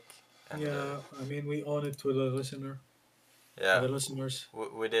long break, and yeah. I mean, we own it to the listener, to yeah, the listeners.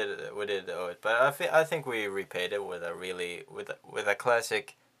 we did owe it, but I think we repaid it with a really with a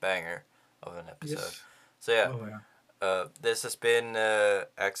classic banger of an episode. Yes. So yeah, Oh yeah, this has been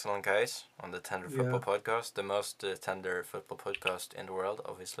Axel and Kais on the Tender yeah, Football Podcast, the most tender football podcast in the world,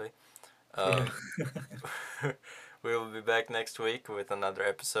 obviously. yeah. Um, we will be back next week with another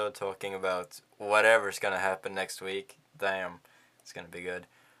episode talking about whatever's gonna happen next week. Damn, it's gonna be good.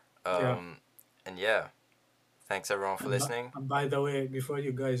 Yeah. Um, and yeah, thanks everyone for listening. And by the way, before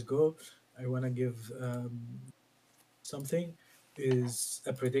you guys go, I want to give something is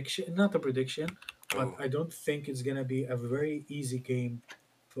a prediction, not a prediction, but Ooh, I don't think it's gonna be a very easy game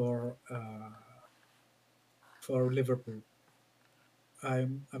for Liverpool.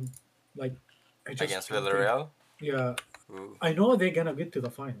 I'm like I just against don't think. Villarreal. Yeah, Ooh, I know they're gonna get to the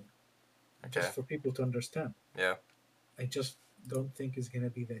final. okay, Just for people to understand, yeah, I just don't think it's gonna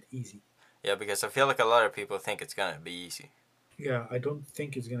be that easy. yeah, because I feel like a lot of people think it's gonna be easy. Yeah, I don't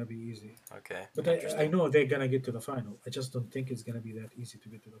think it's gonna be easy. Okay, But I interesting. know they're gonna get to the final. I just don't think it's gonna be that easy to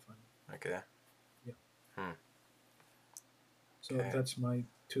get to the final. Okay, Yeah. hmm, So okay, that's my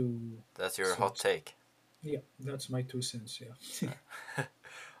two that's your hot cents. take. Yeah, that's my 2 cents. Yeah.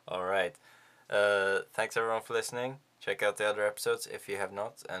 All right. Thanks everyone for listening. Check out the other episodes if you have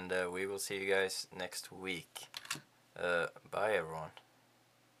not, and we will see you guys next week. Bye everyone.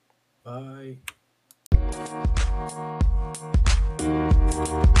 Bye.